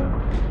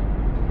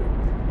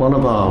one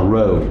of our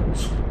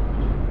roles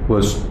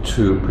was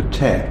to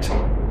protect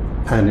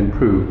and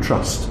improve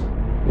trust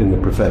in the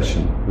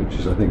profession, which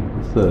is, I think,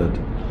 the third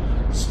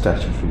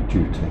statutory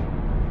duty.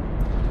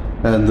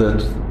 And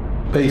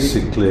that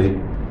basically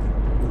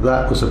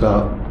that was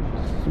about,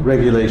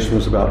 regulation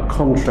was about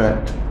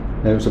contract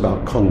and it was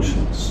about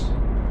conscience.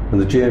 And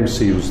the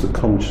GMC was the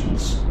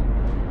conscience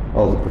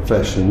of the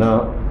profession.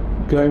 Now,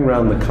 going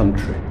around the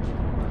country,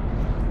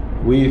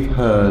 we've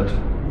heard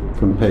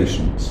from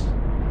patients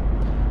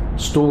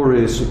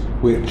stories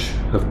which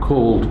have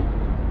called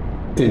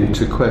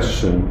into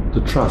question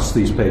the trust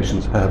these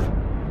patients have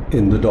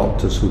in the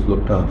doctors who've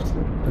looked after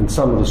them. And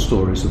some of the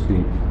stories have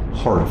been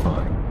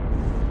horrifying.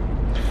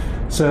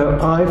 So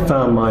I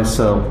found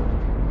myself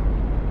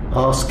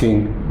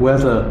asking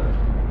whether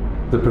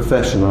the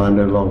profession, I'm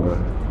no longer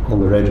on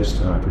the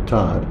register, I've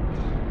retired,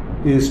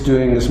 is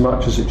doing as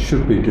much as it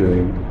should be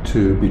doing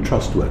to be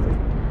trustworthy.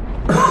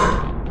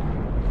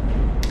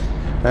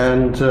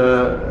 And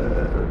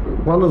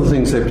one of the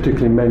things they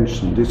particularly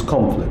mentioned is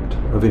conflict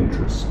of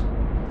interest.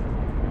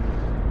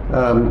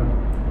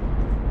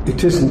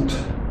 It isn't,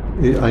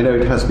 I know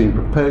it has been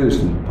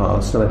proposed in the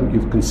past, and I think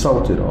you've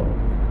consulted on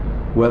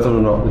whether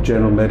or not the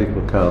General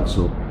Medical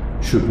Council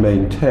should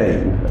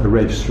maintain a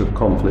register of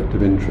conflict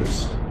of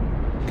interest.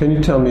 Can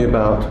you tell me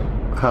about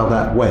how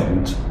that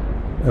went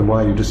and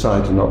why you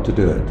decided not to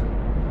do it?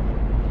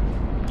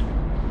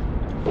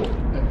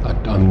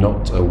 I'm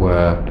not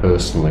aware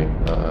personally.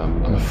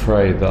 I'm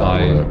afraid that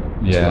I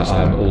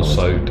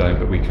also don't,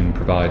 but we can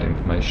provide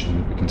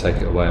information. We can take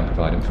it away and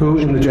provide information. Who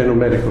in the General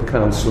Medical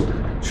Council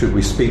should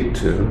we speak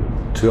to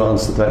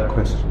answer that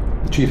question?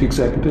 The Chief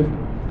Executive?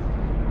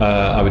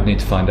 I would need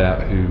to find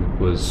out who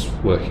was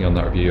working on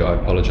that review. I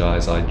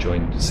apologise, I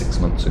joined 6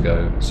 months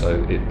ago,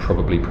 so it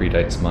probably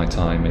predates my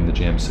time in the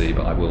GMC,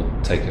 but I will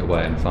take it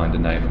away and find a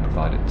name and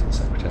provide it to the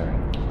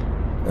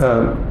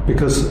Secretariat.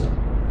 Because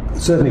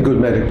certainly good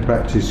medical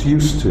practice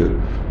used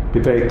to be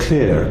very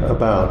clear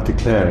about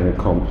declaring a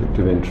conflict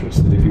of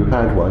interest, that if you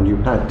had one, you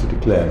had to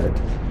declare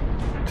it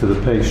to the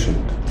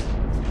patient.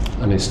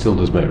 And it still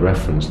does make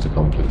reference to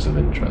conflicts of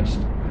interest.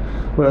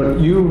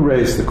 Well, you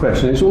raised the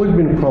question. It's always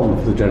been a problem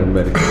for the General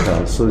Medical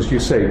Council. As you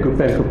say, good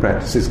medical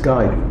practice is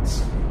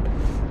guidance.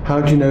 How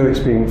do you know it's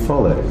being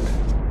followed?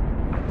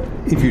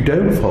 If you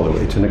don't follow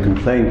it and a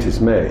complaint is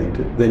made,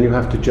 then you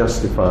have to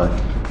justify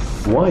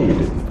why you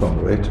didn't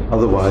follow it.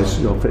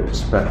 Otherwise, your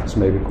fitness to practice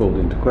may be called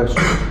into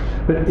question.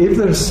 But if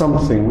there is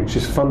something which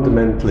is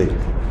fundamentally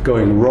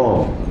going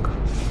wrong,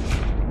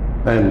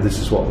 and this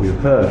is what we've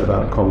heard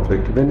about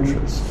conflict of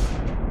interest,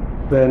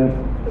 then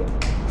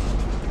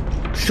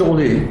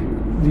surely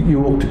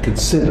you ought to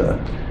consider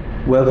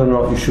whether or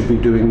not you should be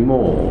doing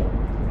more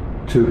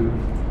to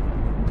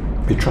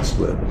be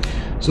trustworthy.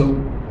 So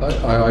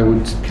I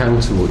would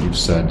counter what you've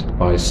said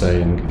by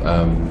saying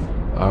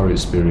our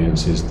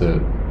experience is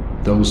that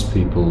those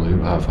people who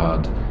have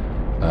had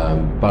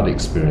bad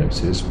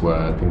experiences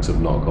where things have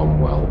not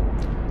gone well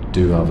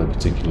do have a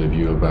particular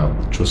view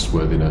about the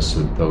trustworthiness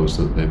of those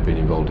that they've been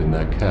involved in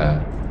their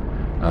care.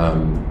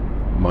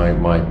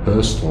 My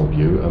personal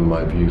view, and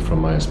my view from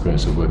my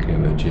experience of working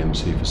in the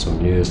GMC for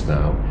some years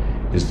now,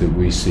 is that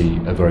we see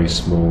a very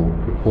small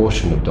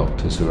proportion of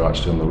doctors who are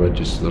actually on the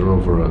register. There are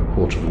over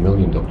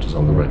 250,000 doctors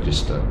on the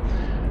register,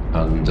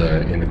 and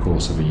in the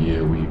course of a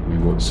year we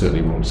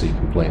certainly won't see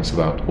complaints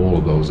about all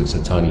of those. It's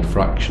a tiny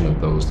fraction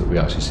of those that we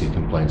actually see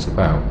complaints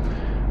about.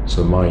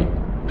 So my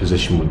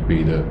position would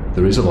be that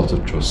there is a lot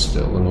of trust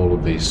still, and all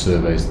of these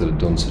surveys that are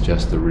done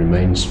suggest there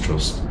remains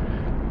trust.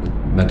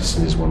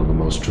 Medicine is one of the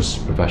most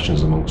trusted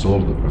professions amongst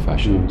all of the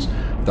professions.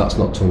 That's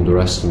not to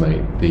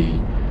underestimate the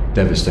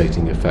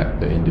devastating effect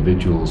that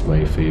individuals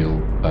may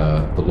feel,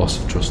 the loss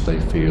of trust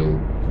they feel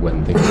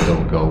when things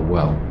don't go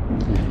well.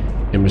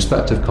 In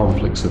respect of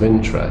conflicts of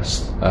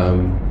interest,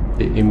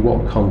 in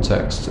what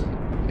context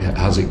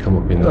has it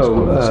come up in those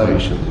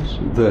conversations?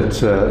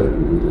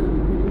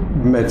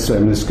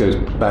 Medicine, this goes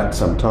back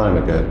some time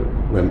ago,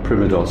 when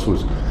Primidos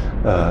was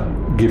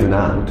given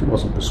out. It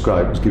wasn't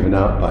prescribed, it was given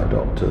out by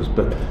doctors,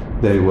 but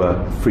they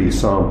were free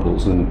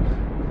samples, and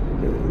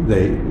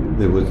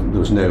there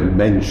was no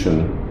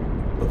mention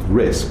of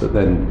risk, but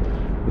then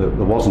there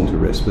wasn't a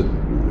risk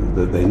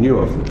that they knew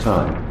of at the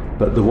time.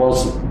 But there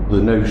was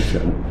the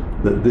notion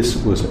that this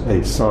was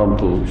a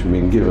sample which had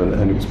been given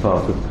and it was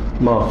part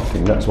of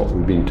marketing. That's what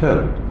we've been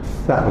told.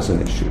 That was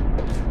an issue.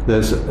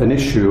 There's an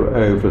issue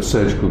over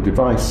surgical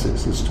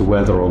devices as to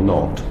whether or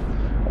not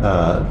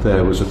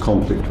there was a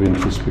conflict of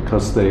interest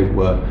because they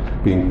were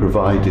being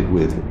provided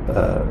with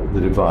the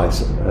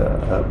device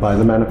by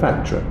the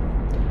manufacturer.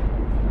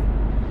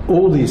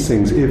 All these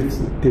things, if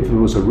there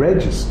was a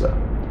register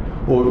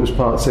or it was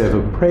part, say, of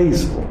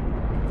appraisal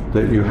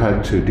that you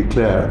had to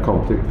declare a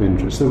conflict of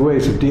interest, the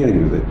ways of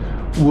dealing with it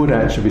would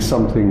actually be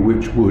something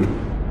which would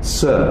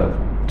serve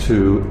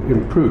to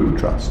improve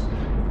trust.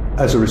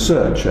 as a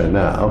researcher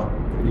now,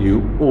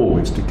 you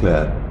always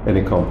declare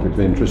any conflict of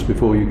interest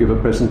before you give a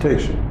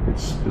presentation.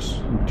 It's just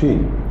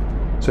routine.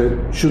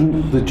 So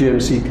shouldn't the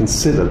GMC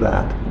consider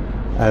that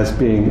as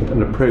being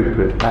an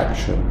appropriate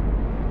action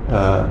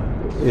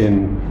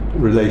in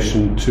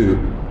relation to,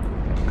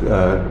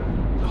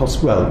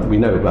 well, we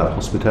know about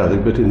hospitality,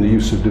 but in the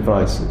use of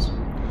devices?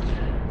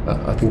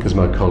 I think, as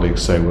my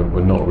colleagues say,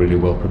 we're not really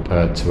well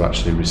prepared to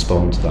actually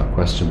respond to that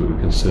question, but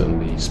we can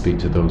certainly speak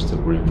to those that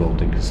were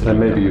involved in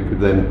considering. And maybe you could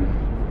then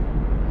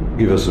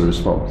give us a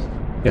response.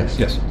 Yes.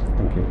 Yes.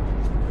 Thank you.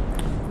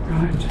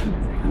 Right, anything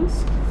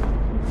else?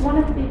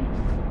 One of the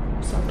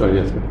Oh,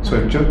 yes.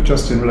 So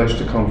just in relation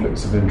to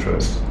conflicts of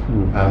interest,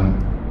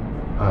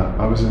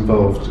 I was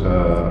involved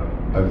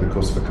over the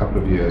course of a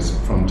couple of years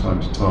from time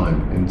to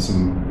time in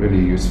some really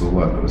useful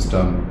work that was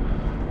done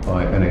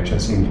by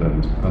NHS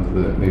England under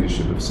the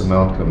leadership of Sir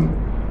Malcolm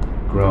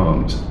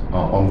Grant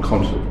on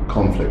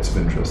conflicts of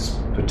interest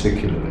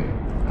particularly.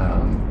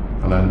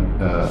 And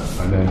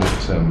I know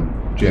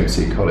that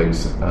GMC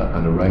colleagues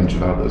and a range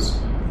of others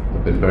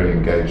have been very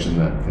engaged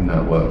in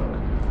that work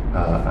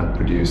and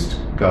produced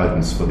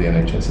guidance for the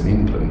NHS in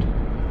England.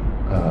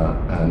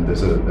 And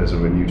there's a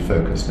renewed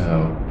focus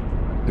now,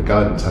 the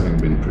guidance having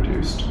been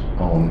produced,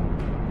 on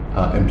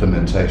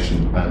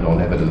implementation and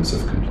on evidence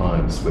of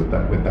compliance with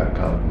that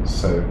guidance.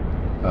 So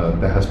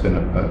there has been,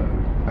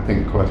 I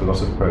think, quite a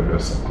lot of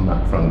progress on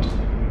that front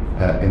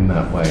in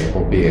that way,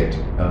 albeit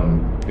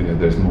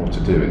there's more to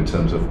do in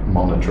terms of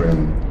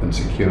monitoring and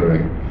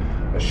securing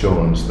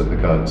assurance that the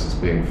guidance is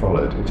being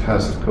followed. It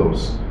has, of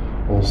course,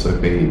 also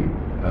been,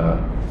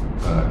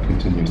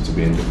 continues to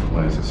be in different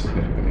ways, a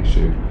significant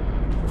issue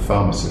for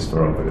pharmacists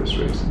for obvious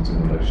reasons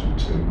in relation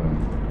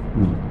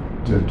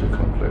to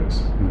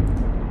conflicts.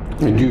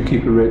 And do you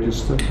keep a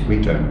register?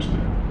 We don't,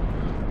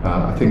 no.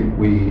 I think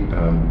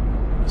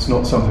it's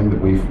not something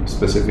that we've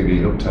specifically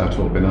looked at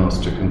or been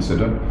asked to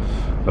consider,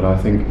 but I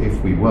think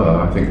if we were,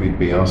 I think we'd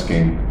be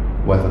asking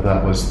whether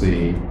that was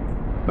the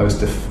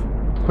most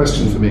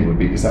question for me would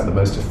be, is that the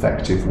most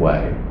effective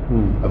way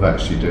of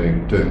actually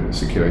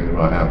securing the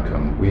right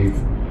outcome? We've,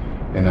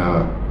 in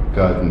our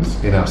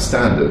guidance, in our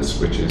standards,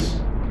 which is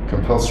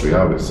compulsory,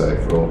 I would say,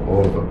 for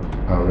all of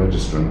our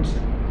registrants,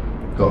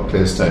 got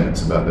clear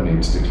statements about the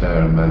need to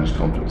declare and manage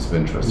conflicts of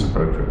interest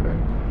appropriately.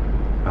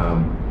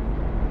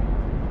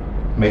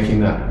 Making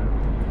that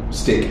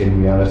stick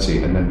in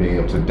reality and then being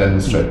able to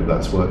demonstrate that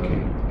that's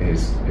working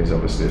is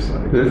obviously a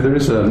slightly there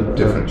is a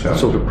different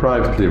challenge. Sort of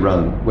privately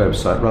run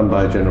website run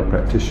by a general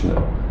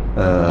practitioner,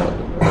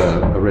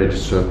 a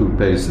registrar who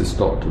pays this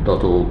 .org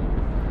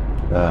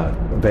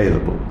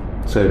available.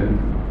 So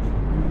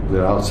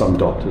there are some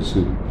doctors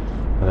who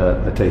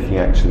are taking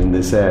action in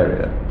this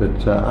area,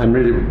 but I'm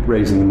really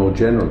raising the more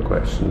general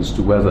question as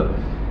to whether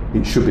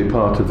it should be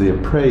part of the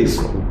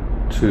appraisal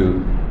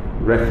to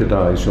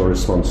recognise your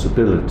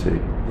responsibility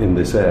in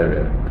this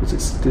area, because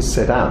it is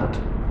set out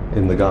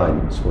in the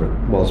guidance, or it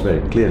was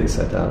very clearly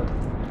set out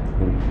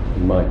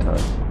in my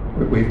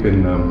time. We've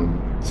been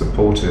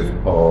supportive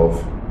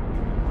of,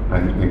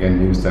 and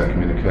again used our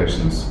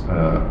communications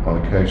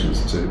on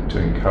occasions to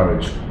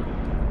encourage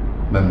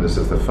members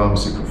of the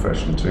pharmacy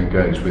profession to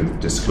engage with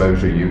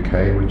Disclosure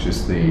UK, which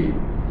is the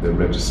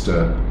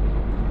register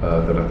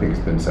that I think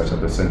has been set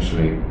up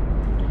essentially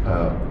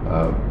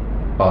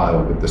by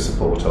or with the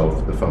support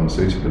of the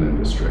pharmaceutical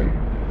industry,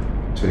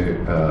 to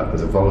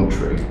as a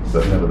voluntary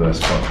but nevertheless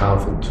quite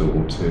powerful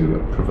tool to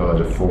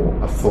provide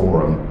a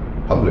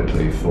forum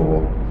publicly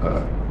for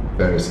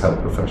various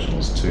health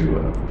professionals to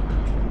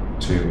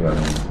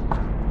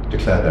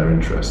declare their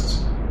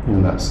interests,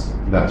 and that's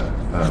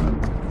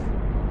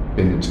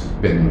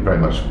been very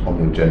much on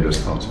the agenda as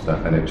part of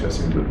that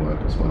NHS England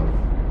work as well.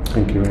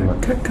 Thank you very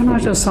much. Can I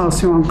just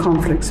ask you on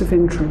conflicts of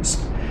interest?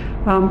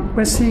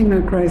 We're seeing a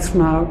growth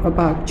now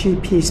about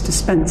GPs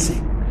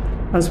dispensing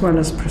as well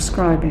as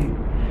prescribing.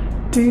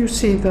 Do you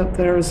see that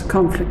there is a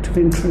conflict of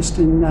interest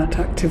in that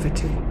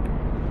activity?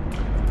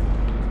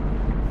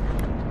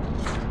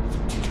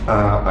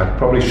 I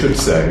probably should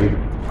say,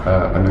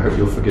 and I hope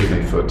you'll forgive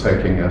me for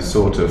taking a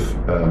sort of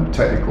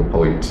technical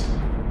point,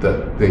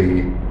 that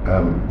the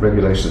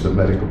regulation of the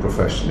medical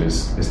profession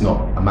is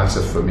not a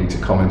matter for me to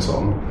comment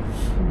on.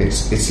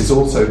 It is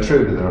also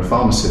true that there are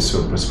pharmacists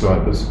who are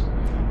prescribers,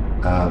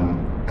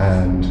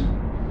 and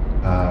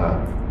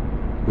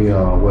we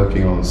are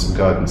working on some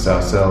guidance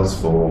ourselves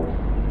for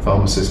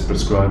pharmacist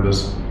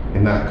prescribers.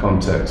 In that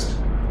context,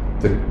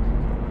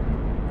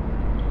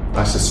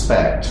 I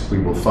suspect we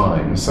will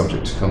find,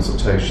 subject to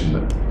consultation,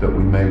 that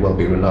we may well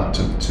be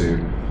reluctant to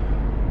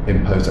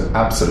impose an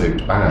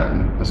absolute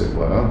ban, as it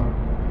were,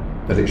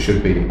 that it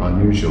should be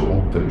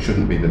unusual, that it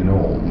shouldn't be the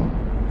norm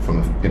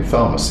in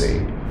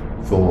pharmacy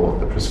for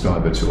the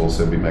prescriber to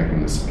also be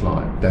making the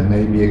supply. There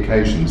may be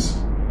occasions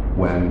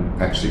when,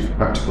 actually for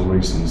practical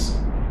reasons,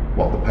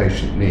 what the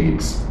patient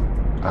needs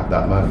at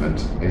that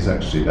moment is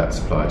actually that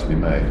supply to be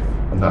made,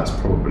 and that's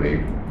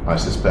probably, I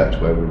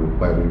suspect, where we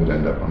would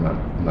end up on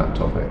that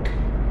topic.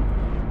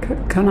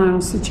 Can I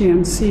ask the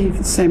GMC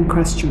the same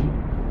question?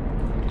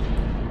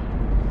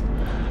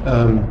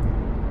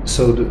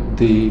 So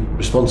the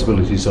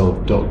responsibilities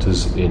of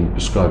doctors in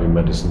prescribing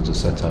medicines are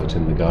set out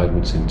in the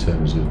guidance in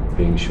terms of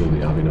being sure that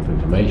you have enough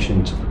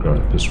information to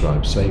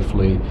prescribe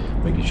safely,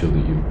 making sure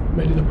that you've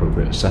made an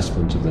appropriate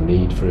assessment of the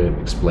need for it,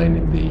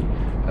 explaining the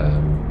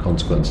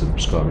consequences of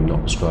prescribing, not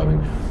prescribing,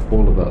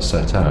 all of that's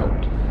set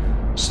out.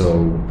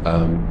 So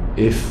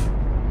if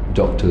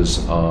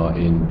doctors are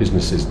in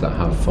businesses that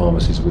have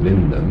pharmacies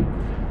within them,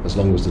 as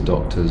long as the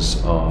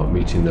doctors are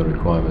meeting their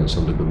requirements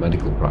under good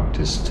medical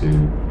practice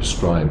to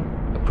prescribe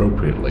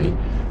appropriately,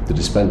 the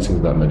dispensing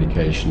of that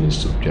medication is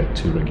subject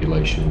to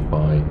regulation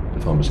by the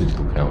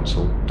Pharmaceutical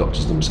Council.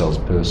 Doctors themselves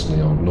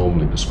personally aren't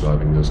normally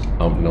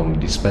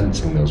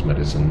dispensing those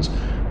medicines,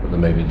 but there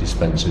may be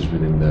dispensers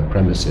within their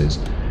premises.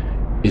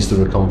 Is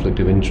there a conflict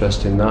of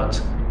interest in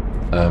that?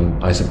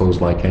 I suppose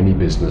like any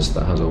business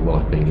that has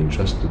overlapping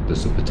interest,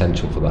 there's a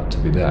potential for that to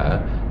be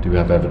there. Do we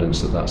have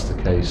evidence that that's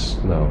the case?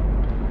 No.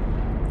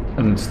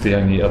 And the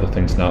only other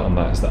thing to note on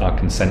that is that our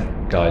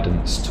consent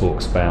guidance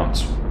talks about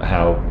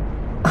how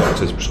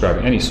doctors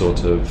prescribing any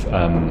sort of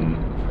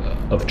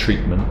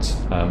treatment,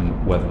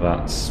 whether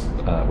that's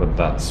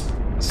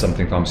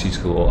something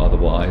pharmaceutical or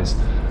otherwise,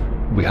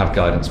 we have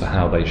guidance for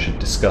how they should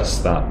discuss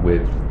that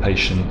with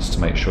patients to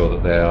make sure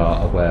that they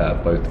are aware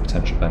of both the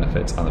potential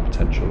benefits and the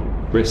potential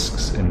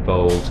risks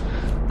involved,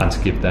 and to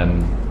give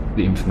them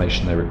the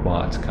information they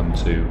require to come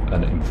to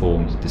an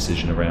informed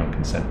decision around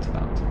consent to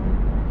that.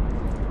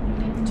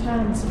 In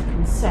terms of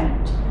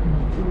consent,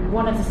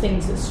 one of the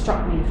things that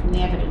struck me from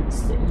the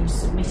evidence that you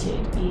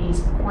submitted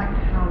is quite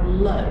how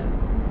low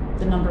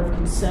the number of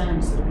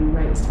concerns that have been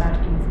raised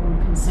about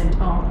informed consent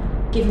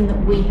are, given that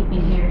we have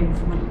been hearing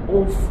from an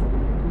awful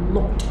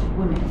lot of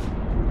women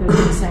who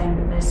have been saying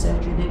that their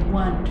surgery, they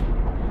weren't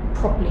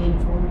properly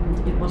informed,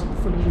 it wasn't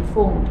fully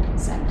informed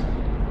consent.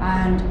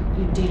 And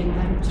you're dealing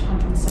with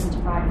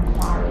 175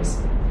 inquiries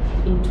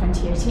in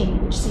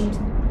 2018, which seems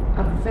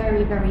a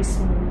very, very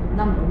small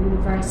number. We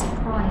were very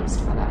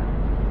surprised by that.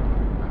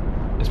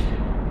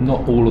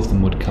 Not all of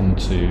them would come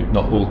to,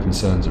 not all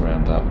concerns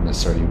around that would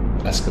necessarily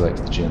escalate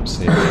to the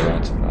GMC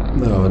around that.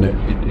 No, and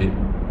it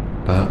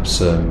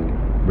perhaps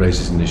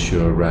raises an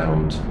issue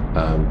around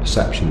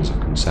perceptions of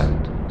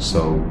consent.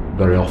 So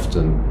very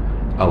often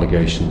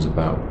allegations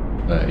about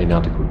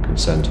inadequate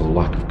consent or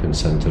lack of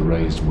consent are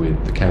raised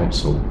with the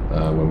council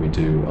when we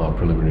do our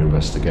preliminary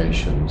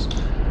investigations.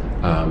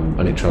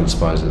 And it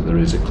transpires that there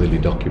is a clearly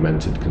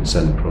documented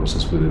consent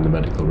process within the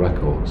medical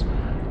records.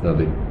 Now,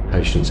 the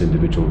patient's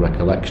individual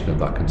recollection of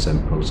that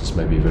consent process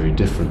may be very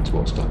different to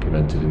what's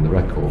documented in the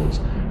records,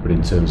 but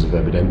in terms of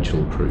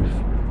evidential proof,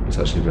 it's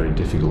actually very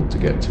difficult to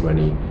get to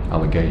any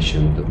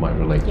allegation that might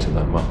relate to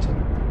that matter.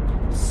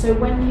 So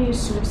when you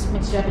sort of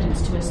submitted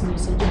evidence to us and you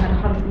said you had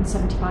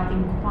 175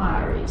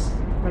 inquiries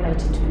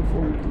related to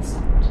informed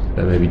consent.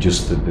 Maybe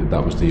just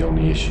that was the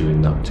only issue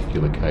in that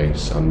particular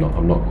case. I'm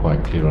not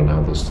quite clear on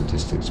how those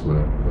statistics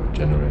were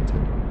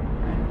generated.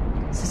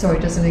 So sorry,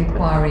 does an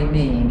inquiry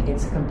mean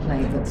it's a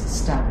complaint that's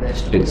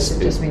established, or does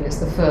it just mean it's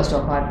the first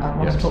off? I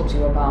want to talk to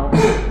you about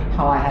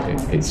how I had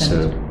my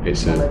consent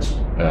knowledge.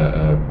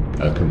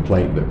 A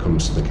complaint that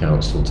comes to the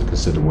council to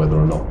consider whether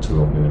or not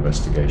to open an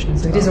investigation.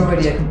 So it is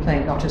already a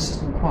complaint, not just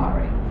an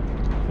inquiry.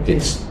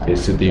 It's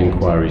at the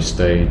inquiry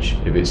stage.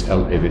 If it's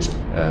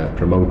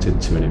promoted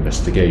to an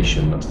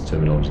investigation, that's the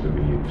terminology that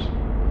we use.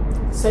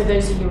 So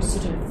those are your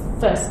sort of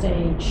first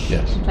stage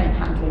complaint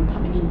handling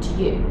coming into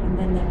you, and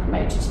then they're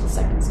promoted to the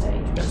second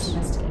stage, which is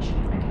investigation.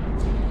 Okay.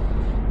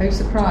 Are you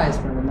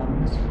surprised by the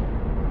numbers?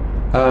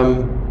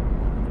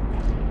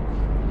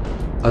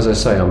 As I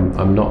say,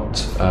 I'm not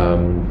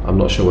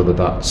sure whether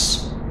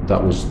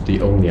that was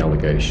the only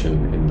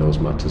allegation in those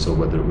matters, or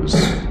whether it was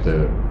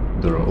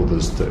there are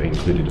others that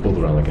included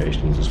other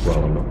allegations as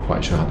well. I'm not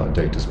quite sure how that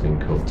data's been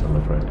cut, I'm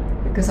afraid.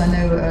 Because I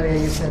know earlier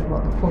you said,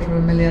 what,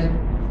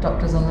 250,000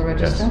 doctors on the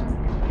register? Yes.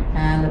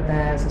 And that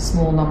there's a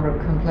small number of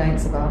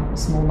complaints about a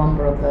small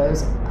number of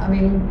those. I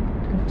mean,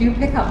 do you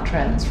pick up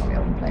trends from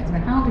your complaints? I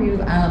mean, how do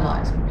you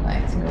analyse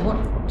complaints? You know, what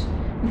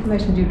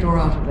information do you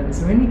draw out of them? Is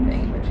there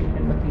anything that you've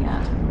been looking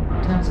at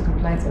in terms of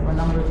complaints over a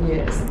number of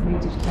years that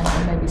leads you to think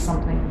there may be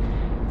something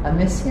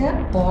amiss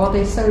here? Or are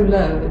they so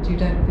low that you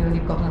don't feel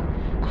you've got a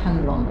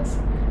handle on this?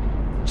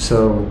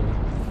 So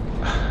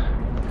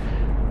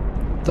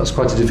that's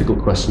quite a difficult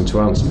question to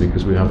answer,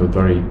 because we have a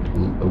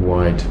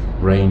wide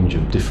range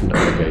of different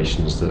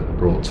allegations that are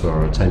brought to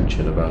our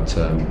attention about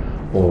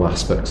all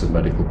aspects of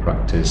medical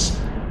practice,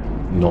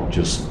 not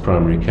just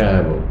primary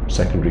care but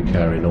secondary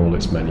care in all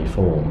its many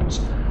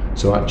forms.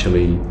 So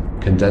actually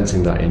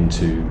condensing that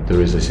into there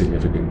is a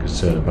significant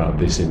concern about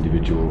this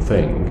individual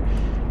thing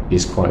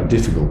is quite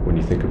difficult when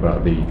you think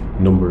about the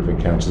number of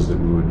encounters that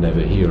we would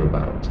never hear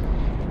about.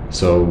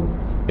 So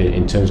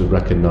in terms of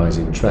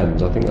recognising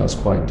trends, I think that's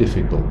quite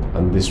difficult,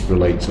 and this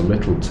relates a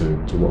little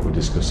to what we're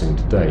discussing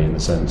today, in the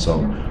sense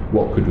of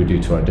what could we do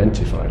to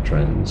identify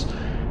trends,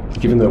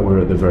 given that we're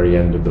at the very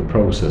end of the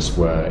process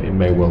where it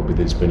may well be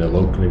that it's been a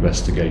local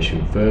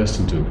investigation first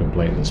into a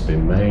complaint that's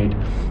been made.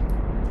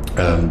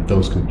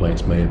 those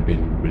complaints may have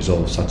been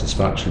resolved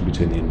satisfactorily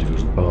between the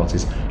individual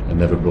parties and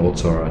never brought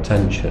to our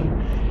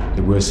attention.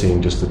 If we're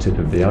seeing just the tip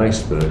of the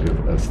iceberg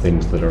of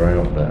things that are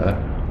out there,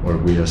 or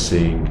if we are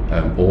seeing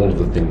all of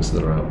the things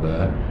that are out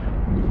there,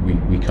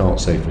 we can't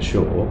say for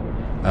sure.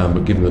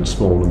 But given the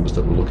small numbers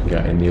that we're looking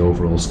at in the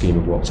overall scheme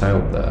of what's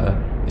out there,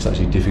 it's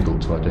actually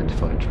difficult to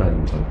identify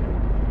trends.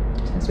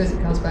 I suppose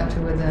it comes back to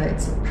whether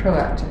it's a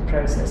proactive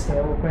process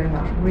here or very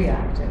much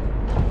reactive.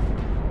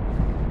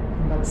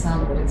 And by the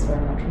sound of it, it's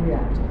very much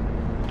reactive.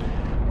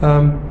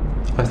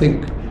 I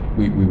think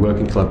we work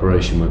in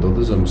collaboration with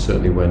others, and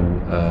certainly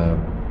when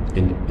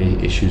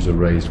issues are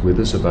raised with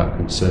us about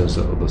concerns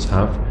that others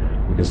have,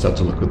 we can start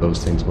to look at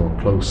those things more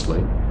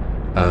closely.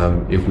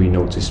 If we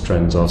notice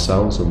trends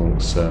ourselves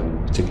amongst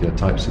particular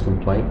types of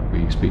complaint,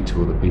 we speak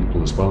to other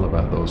people as well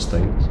about those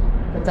things.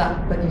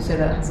 But you say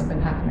that hasn't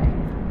been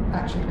happening.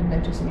 Actually, been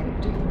noticing any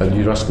particular. And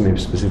you're asking me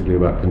specifically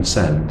about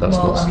consent. That's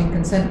well, not... I mean,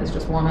 consent is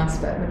just one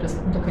aspect. We're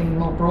just looking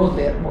more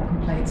broadly at what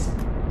complaints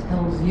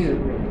tells you,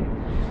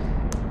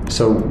 really.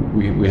 So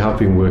we have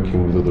been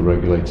working with other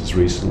regulators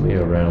recently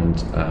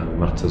around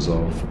matters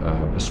of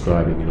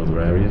prescribing in other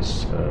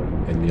areas,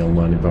 in the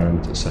online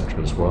environment, etc.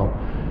 as well.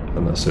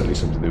 And that's certainly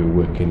something that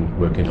we're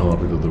working hard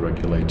with other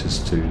regulators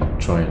to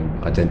try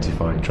and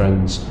identify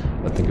trends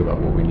and think about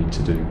what we need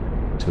to do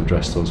to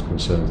address those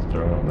concerns that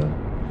are out there.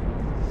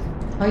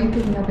 Are you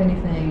picking up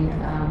anything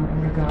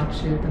in regard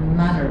to the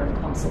manner of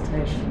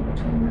consultation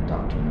between the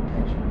doctor and the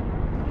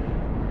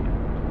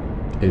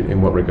patient?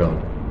 In what regard?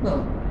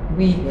 Well,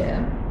 we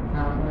hear,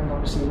 and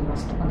obviously you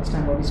must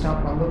understand where we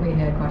start from, but we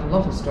hear quite a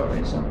lot of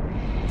stories of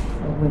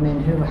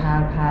women who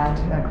have had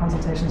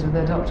consultations with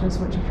their doctors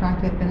which have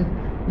frankly been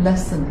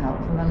less than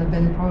helpful and have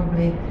been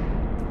probably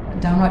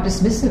downright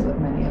dismissive of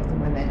many of the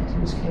women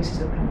whose cases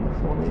have come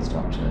before these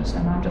doctors.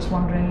 And I'm just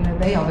wondering,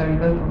 they are very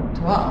vocal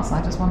to us.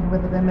 I just wonder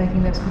whether they're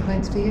making those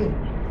complaints to you.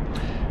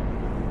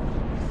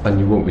 And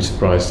you won't be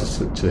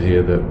surprised to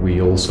hear that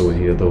we also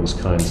hear those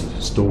kinds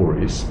of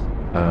stories.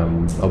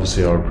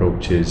 Obviously our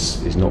approach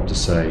is not to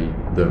say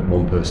that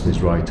one person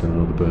is right and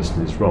another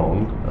person is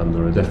wrong, and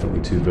there are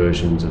definitely two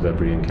versions of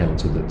every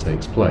encounter that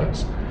takes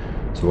place.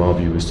 So our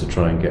view is to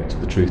try and get to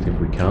the truth if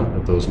we can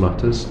of those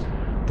matters.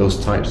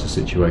 Those types of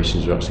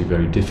situations are actually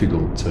very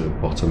difficult to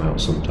bottom out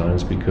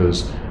sometimes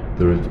because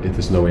if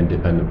there's no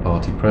independent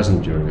party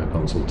present during a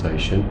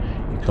consultation,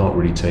 you can't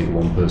really take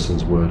one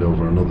person's word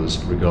over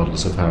another's,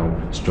 regardless of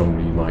how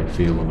strongly you might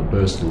feel on a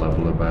personal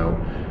level about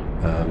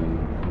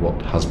what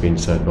has been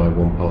said by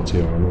one party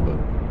or another.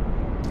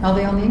 Are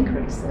they on the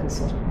increase, those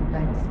sort of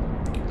complaints?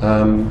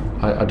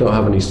 I don't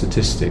have any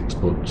statistics,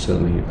 but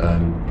certainly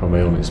from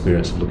my own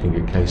experience of looking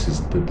at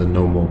cases, they're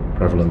no more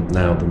prevalent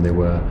now than they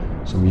were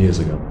some years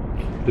ago.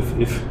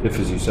 If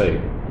as you say,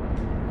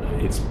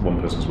 it's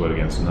one person's word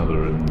against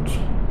another and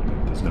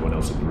there's no one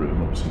else in the room,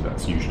 obviously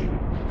that's usually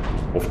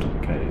often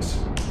the case,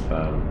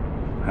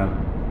 how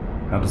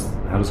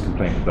does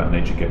complaint of that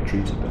nature get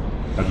treated then?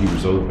 How do you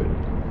resolve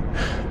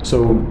it?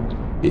 So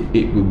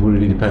it would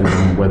really depend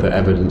on whether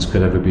evidence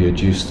could ever be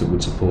adduced that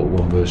would support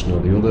one version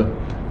or the other.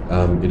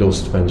 It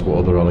also depends what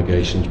other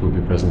allegations would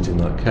be present in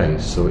that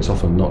case. So it's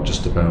often not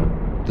just about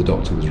the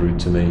doctor was rude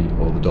to me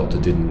or the doctor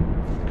didn't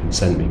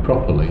consent me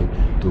properly.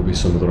 There will be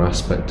some other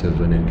aspect of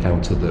an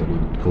encounter that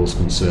would cause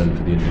concern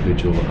for the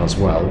individual as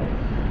well,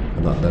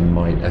 and that then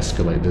might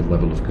escalate the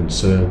level of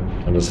concern.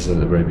 And as I said at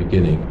the very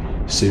beginning,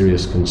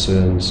 serious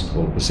concerns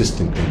or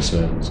persistent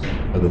concerns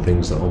are the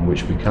things on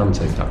which we can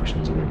take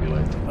action as a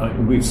regulator.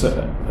 We've,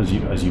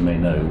 as you may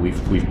know,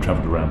 we've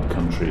travelled around the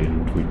country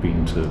and we've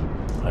been to,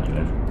 I don't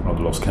know,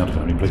 rather lost count of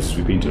how many places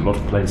we've been to, a lot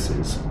of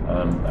places,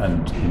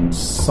 and in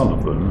some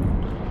of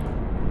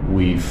them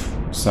we've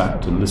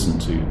sat and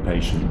listened to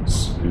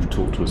patients who've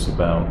talked to us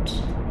about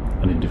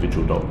an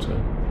individual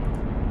doctor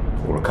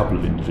or a couple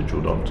of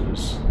individual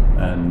doctors,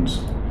 and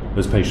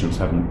those patients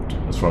haven't,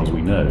 as far as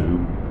we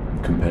know,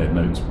 compared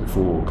notes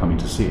before coming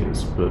to see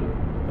us, but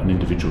an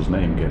individual's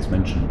name gets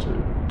mentioned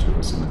to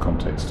us in the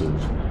context of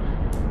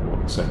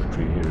what the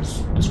Secretary here has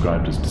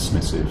described as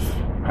dismissive,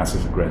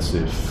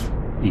 passive-aggressive,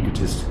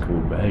 egotistical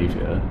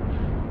behaviour.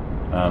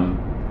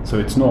 So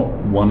it's not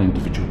one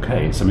individual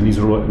case. I mean, these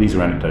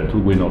are anecdotal.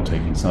 We're not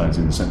taking sides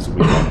in the sense that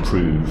we can't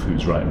prove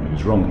who's right and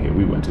who's wrong here.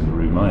 We weren't in the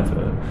room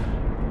either.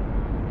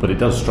 But it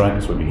does strike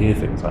us when we hear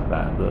things like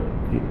that,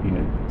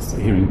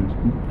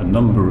 hearing a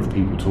number of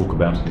people talk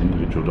about an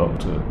individual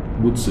doctor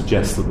would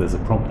suggest that there's a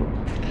problem.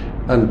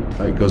 And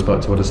it goes back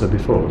to what I said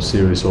before,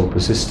 serious or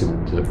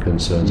persistent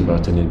concerns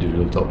about an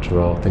individual doctor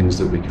are things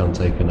that we can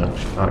take an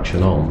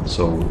action on.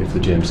 So if the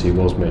GMC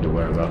was made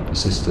aware about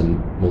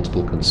persistent,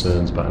 multiple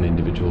concerns about an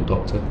individual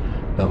doctor,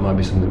 that might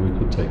be something we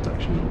could take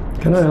action on.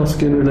 Can I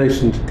ask in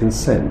relation to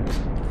consent,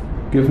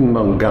 given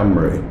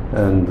Montgomery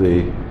and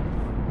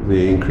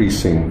the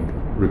increasing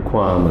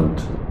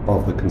requirement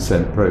of the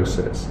consent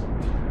process,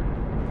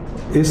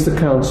 is the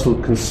Council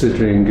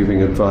considering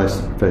giving advice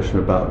to the profession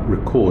about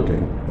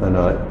recording, an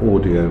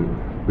audio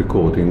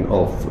recording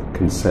of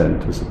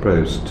consent as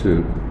opposed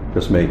to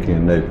just making a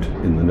note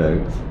in the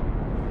notes?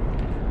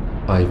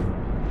 I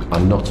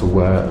I'm not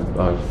aware.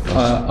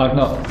 I've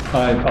not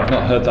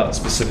heard that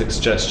specific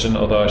suggestion.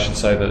 Although I should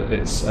say that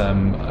it's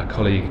a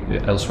colleague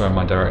elsewhere in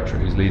my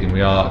directorate who's leading.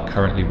 We are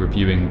currently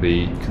reviewing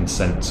the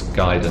consent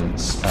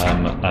guidance,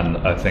 and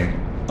I think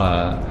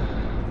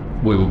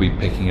we will be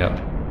picking up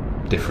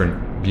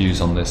different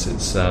views on this.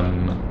 It's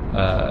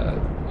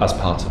as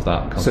part of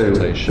that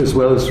consultation. So, as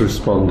well as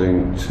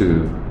responding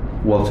to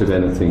what, if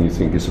anything, you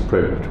think is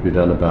appropriate to be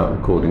done about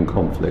recording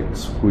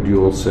conflicts, would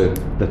you also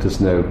let us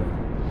know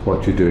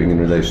what you're doing in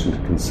relation to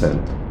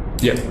consent?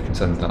 Yeah, we can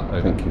send that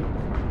over. Thank you.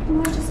 Can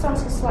I just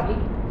ask a slightly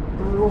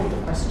broader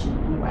question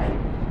in a way?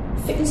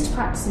 Fitness to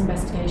practice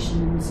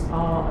investigations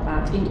are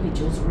about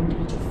individuals or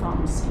individual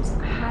pharmacies.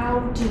 How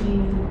do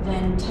you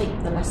then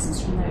take the lessons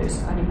from those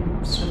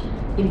and sort of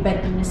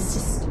embed them in a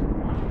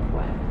system-wide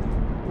way?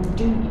 Or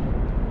do you?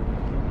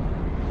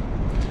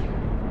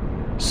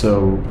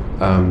 So,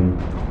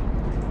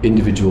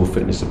 individual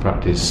fitness to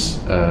practice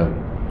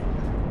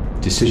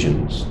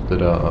decisions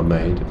that are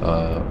made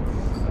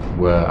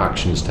where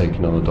actions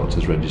taken on the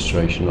doctor's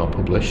registration are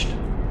published.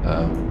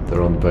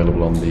 They're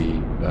available on the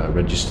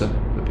register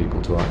for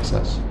people to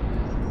access.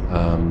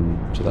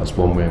 So that's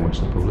one way in which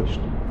they're published.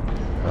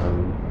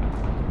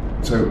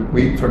 So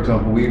we, for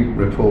example, we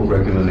report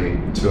regularly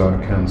to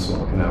our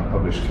council in our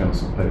published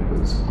council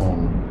papers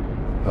on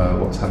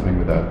what's happening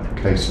with our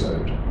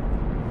caseload.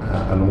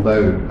 And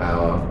although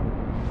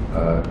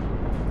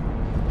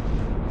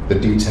the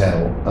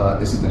detail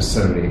isn't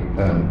necessarily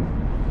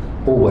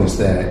always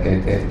there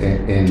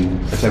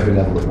at every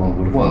level that one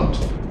would want,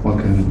 one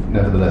can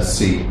nevertheless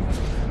see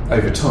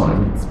over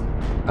time,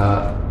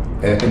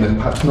 in a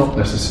perhaps not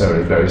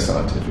necessarily very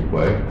scientific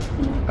way,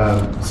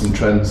 some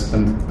trends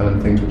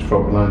and things which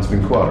prompt lines of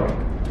inquiry.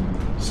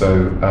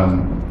 So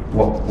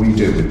what we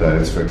do with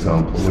those, for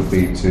example, would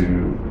be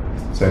to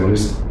say, well,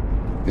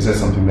 is there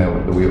something there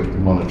that we ought to be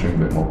monitoring a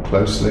bit more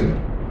closely?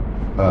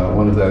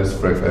 One of those,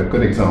 for a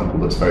good example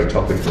that's very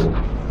topical,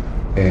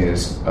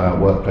 is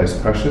workplace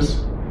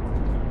pressures.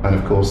 And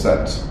of course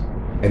that's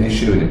an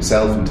issue in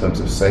itself in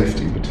terms of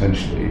safety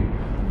potentially,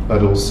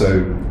 but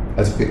also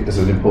as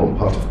an important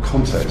part of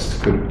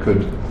context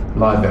could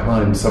lie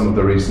behind some of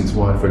the reasons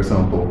why, for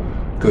example,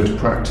 good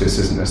practice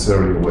isn't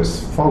necessarily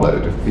always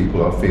followed if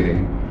people are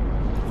feeling,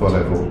 for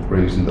whatever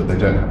reason, that they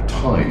don't have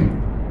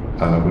time,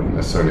 and I wouldn't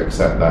necessarily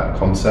accept that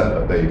concept,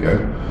 but there you go,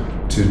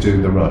 to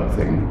do the right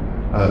thing.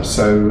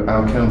 So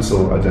our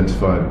council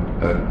identified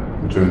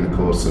during the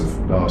course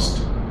of last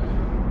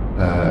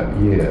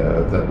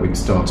year that we'd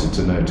started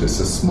to notice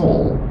a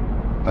small,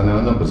 and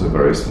our numbers are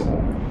very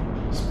small,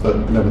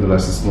 but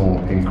nevertheless a small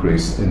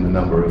increase in the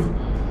number of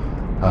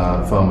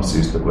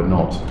pharmacies that were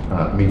not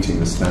meeting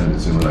the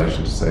standards in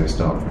relation to safe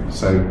staffing.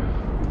 So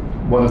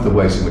one of the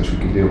ways in which we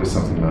can deal with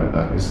something like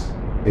that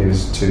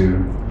is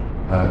to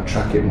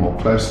track it more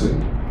closely,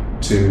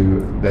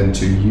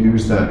 to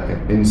use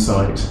that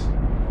insight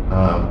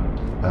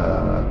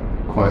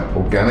quite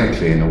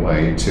organically in a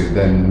way to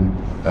then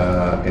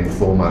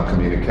inform our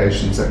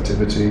communications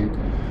activity,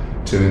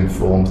 to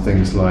inform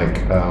things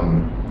like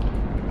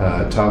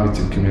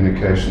targeted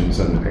communications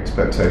and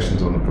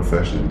expectations on the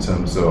profession in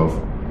terms of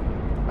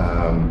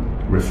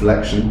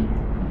reflection.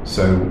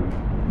 So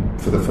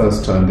for the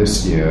first time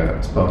this year,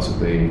 as part of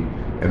the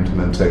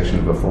implementation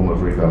of a form of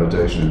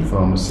revalidation in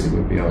pharmacy,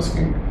 we'll be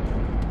asking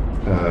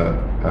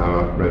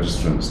our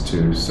registrants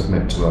to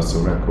submit to us a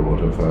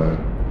record of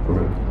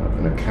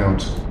an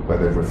account where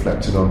they've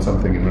reflected on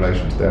something in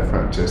relation to their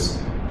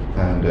practice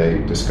and a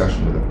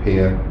discussion with a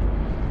peer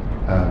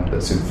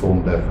that's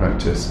informed their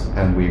practice,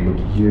 and we would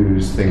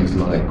use things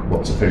like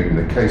what's appearing in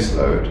the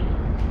caseload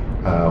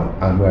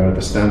and where are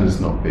the standards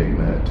not being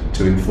met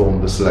to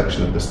inform the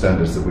selection of the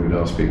standards that we would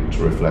ask people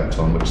to reflect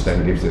on, which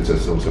then gives it a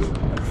sort of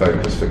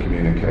focus for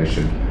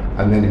communication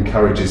and then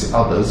encourages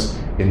others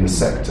in the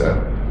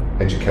sector,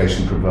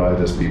 education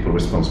providers, people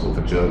responsible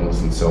for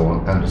journals and so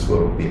on, and as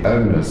well the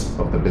owners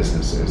of the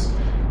businesses,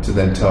 to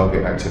then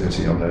target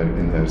activity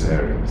in those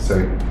areas.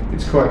 So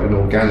it's quite an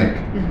organic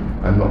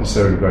and not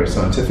necessarily very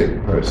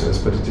scientific process,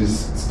 but it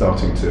is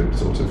starting to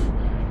sort of,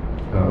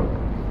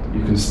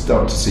 you can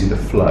start to see the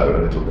flow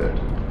a little bit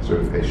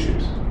through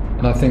issues.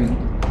 And I think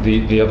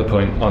the other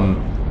point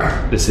on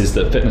this is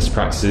that fitness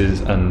practices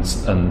and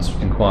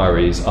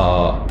inquiries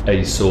are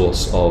a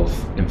source of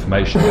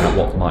information about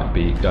what might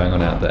be going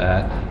on out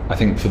there. I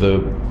think for the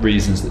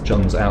reasons that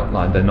John's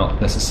outlined, they're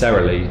not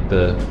necessarily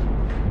the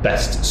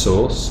best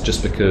source,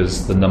 just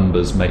because the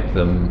numbers make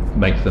them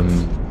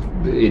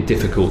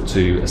difficult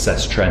to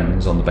assess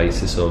trends on the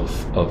basis of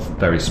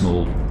very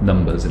small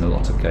numbers in a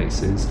lot of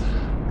cases.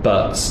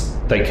 But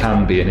they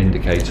can be an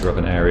indicator of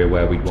an area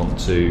where we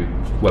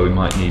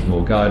might need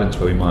more guidance,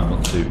 where we might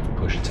want to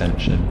push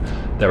attention.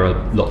 There are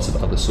lots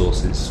of other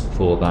sources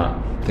for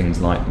that,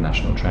 things like the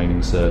National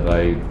Training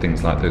Survey,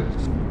 things like the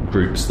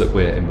groups that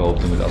we're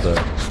involved in with other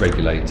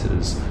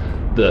regulators.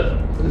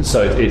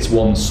 So it's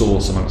one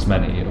source amongst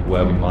many of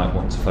where we might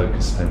want to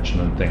focus attention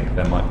and think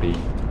there might be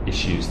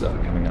issues that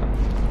are coming up.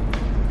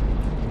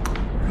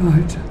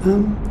 Right.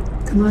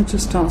 Can I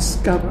just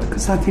ask,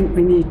 because I think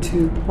we need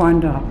to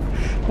wind up,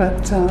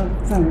 but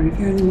Valerie, have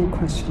you any more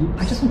questions?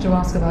 I just want to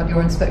ask about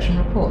your inspection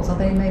reports. Are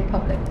they made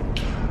public?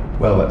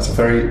 Well, that's a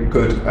very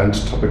good and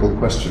topical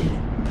question.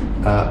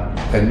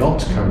 They're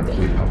not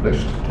currently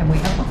published. Can we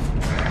have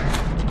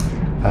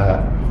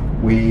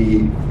one?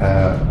 We,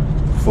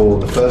 for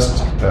the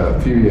first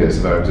few years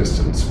of our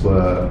existence,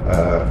 were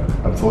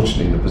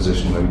unfortunately in the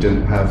position where we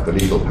didn't have the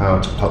legal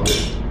power to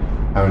publish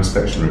our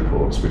inspection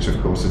reports, which of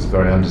course is a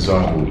very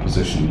undesirable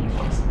position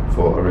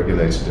for a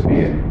regulator to be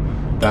in.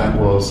 That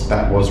was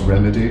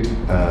remedied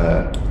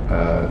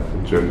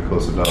during the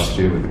course of last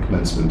year with the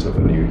commencement of a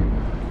new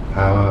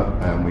power,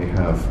 and we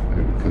have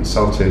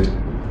consulted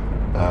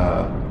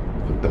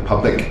the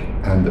public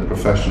and the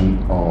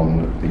profession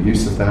on the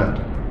use of that.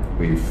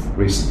 We've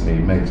recently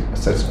made a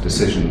set of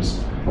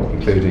decisions,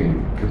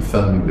 including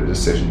confirming the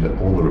decision that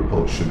all the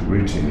reports should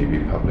routinely be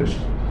published.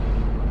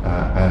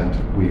 And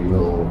we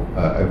will,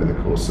 over the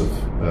course of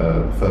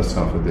the first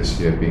half of this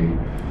year, be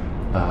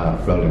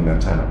rolling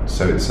that out.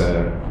 So it's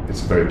a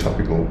very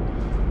topical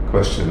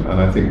question, and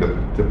I think that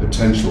the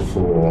potential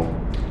for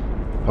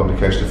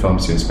publication of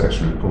pharmacy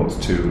inspection reports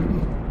to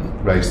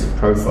raise the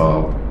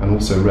profile and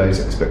also raise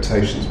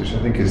expectations, which I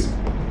think is,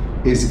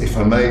 if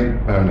I may,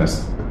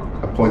 Baroness,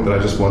 a point that I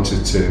just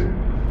wanted to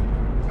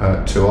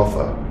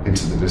offer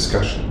into the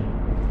discussion.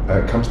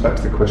 It comes back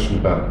to the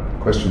question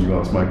you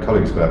asked my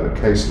colleagues about the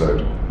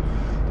caseload.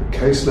 The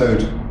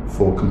caseload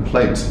for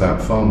complaints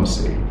about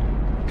pharmacy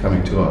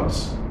coming to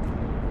us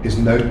is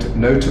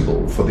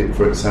notable for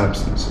its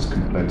absence as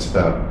complaints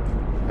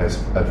as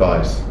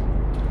advice.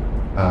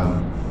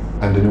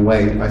 And in a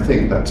way, I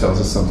think that tells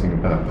us something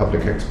about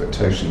public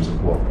expectations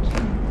of what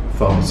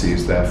pharmacy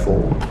is there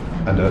for,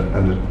 and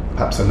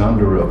perhaps an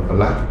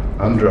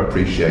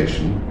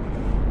underappreciation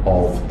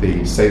of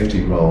the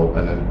safety role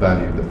and the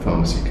value that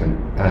pharmacy can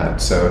add.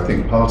 So I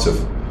think part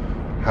of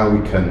how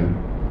we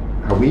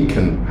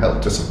can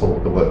help to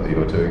support the work that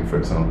you're doing, for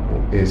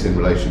example, is in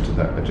relation to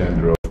that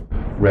agenda of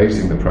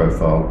raising the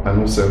profile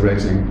and also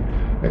raising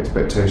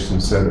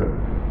expectations so that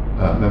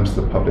members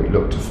of the public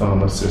look to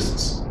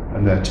pharmacists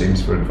and their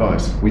teams for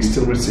advice. We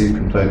still receive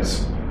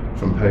complaints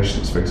from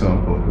patients, for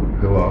example,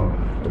 who are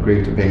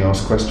aggrieved at being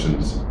asked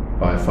questions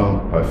by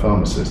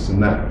pharmacists,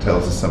 and that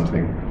tells us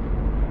something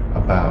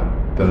about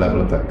the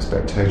level of that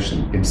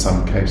expectation in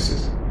some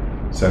cases.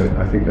 So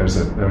I think there is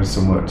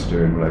some work to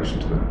do in relation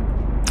to that.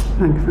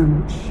 Thank you very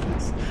much.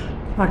 Yes.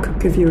 I could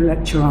give you a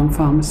lecture on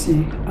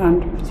pharmacy,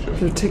 and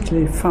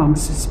particularly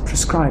pharmacists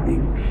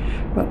prescribing,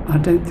 but I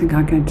don't think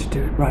I'm going to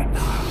do it right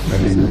now.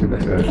 Maybe you could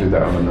do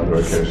that on another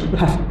occasion.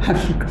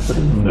 Have you got it?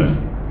 No.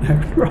 No,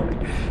 right.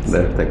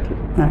 No, thank you.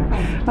 No.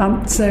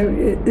 So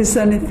is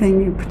there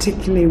anything you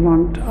particularly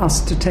want us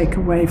to take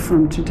away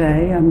from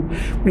today? And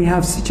we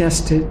have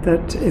suggested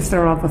that if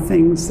there are other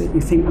things that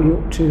you think we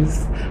ought to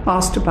have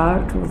asked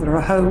about, or there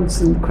are holes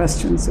in the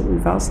questions that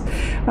we've asked,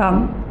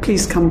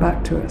 please come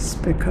back to us,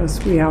 because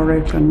we are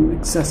open and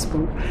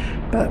accessible.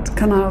 But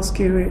can I ask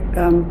you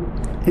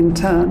in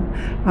turn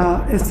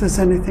if there's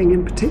anything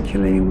in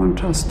particular you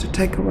want us to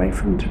take away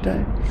from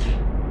today?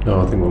 No,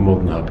 I think we're more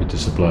than happy to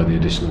supply the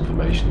additional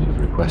information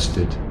you've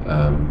requested.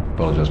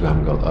 Apologise we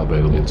haven't got that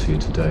available to you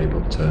today,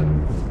 but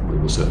we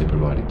will certainly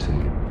provide it to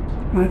you.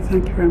 Right,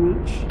 thank you very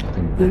much.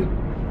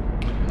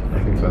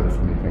 Nothing further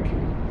from me, thank you.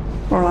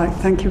 All right,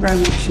 thank you very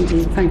much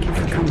indeed. Thank you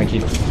for coming.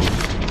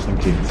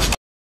 Thank you.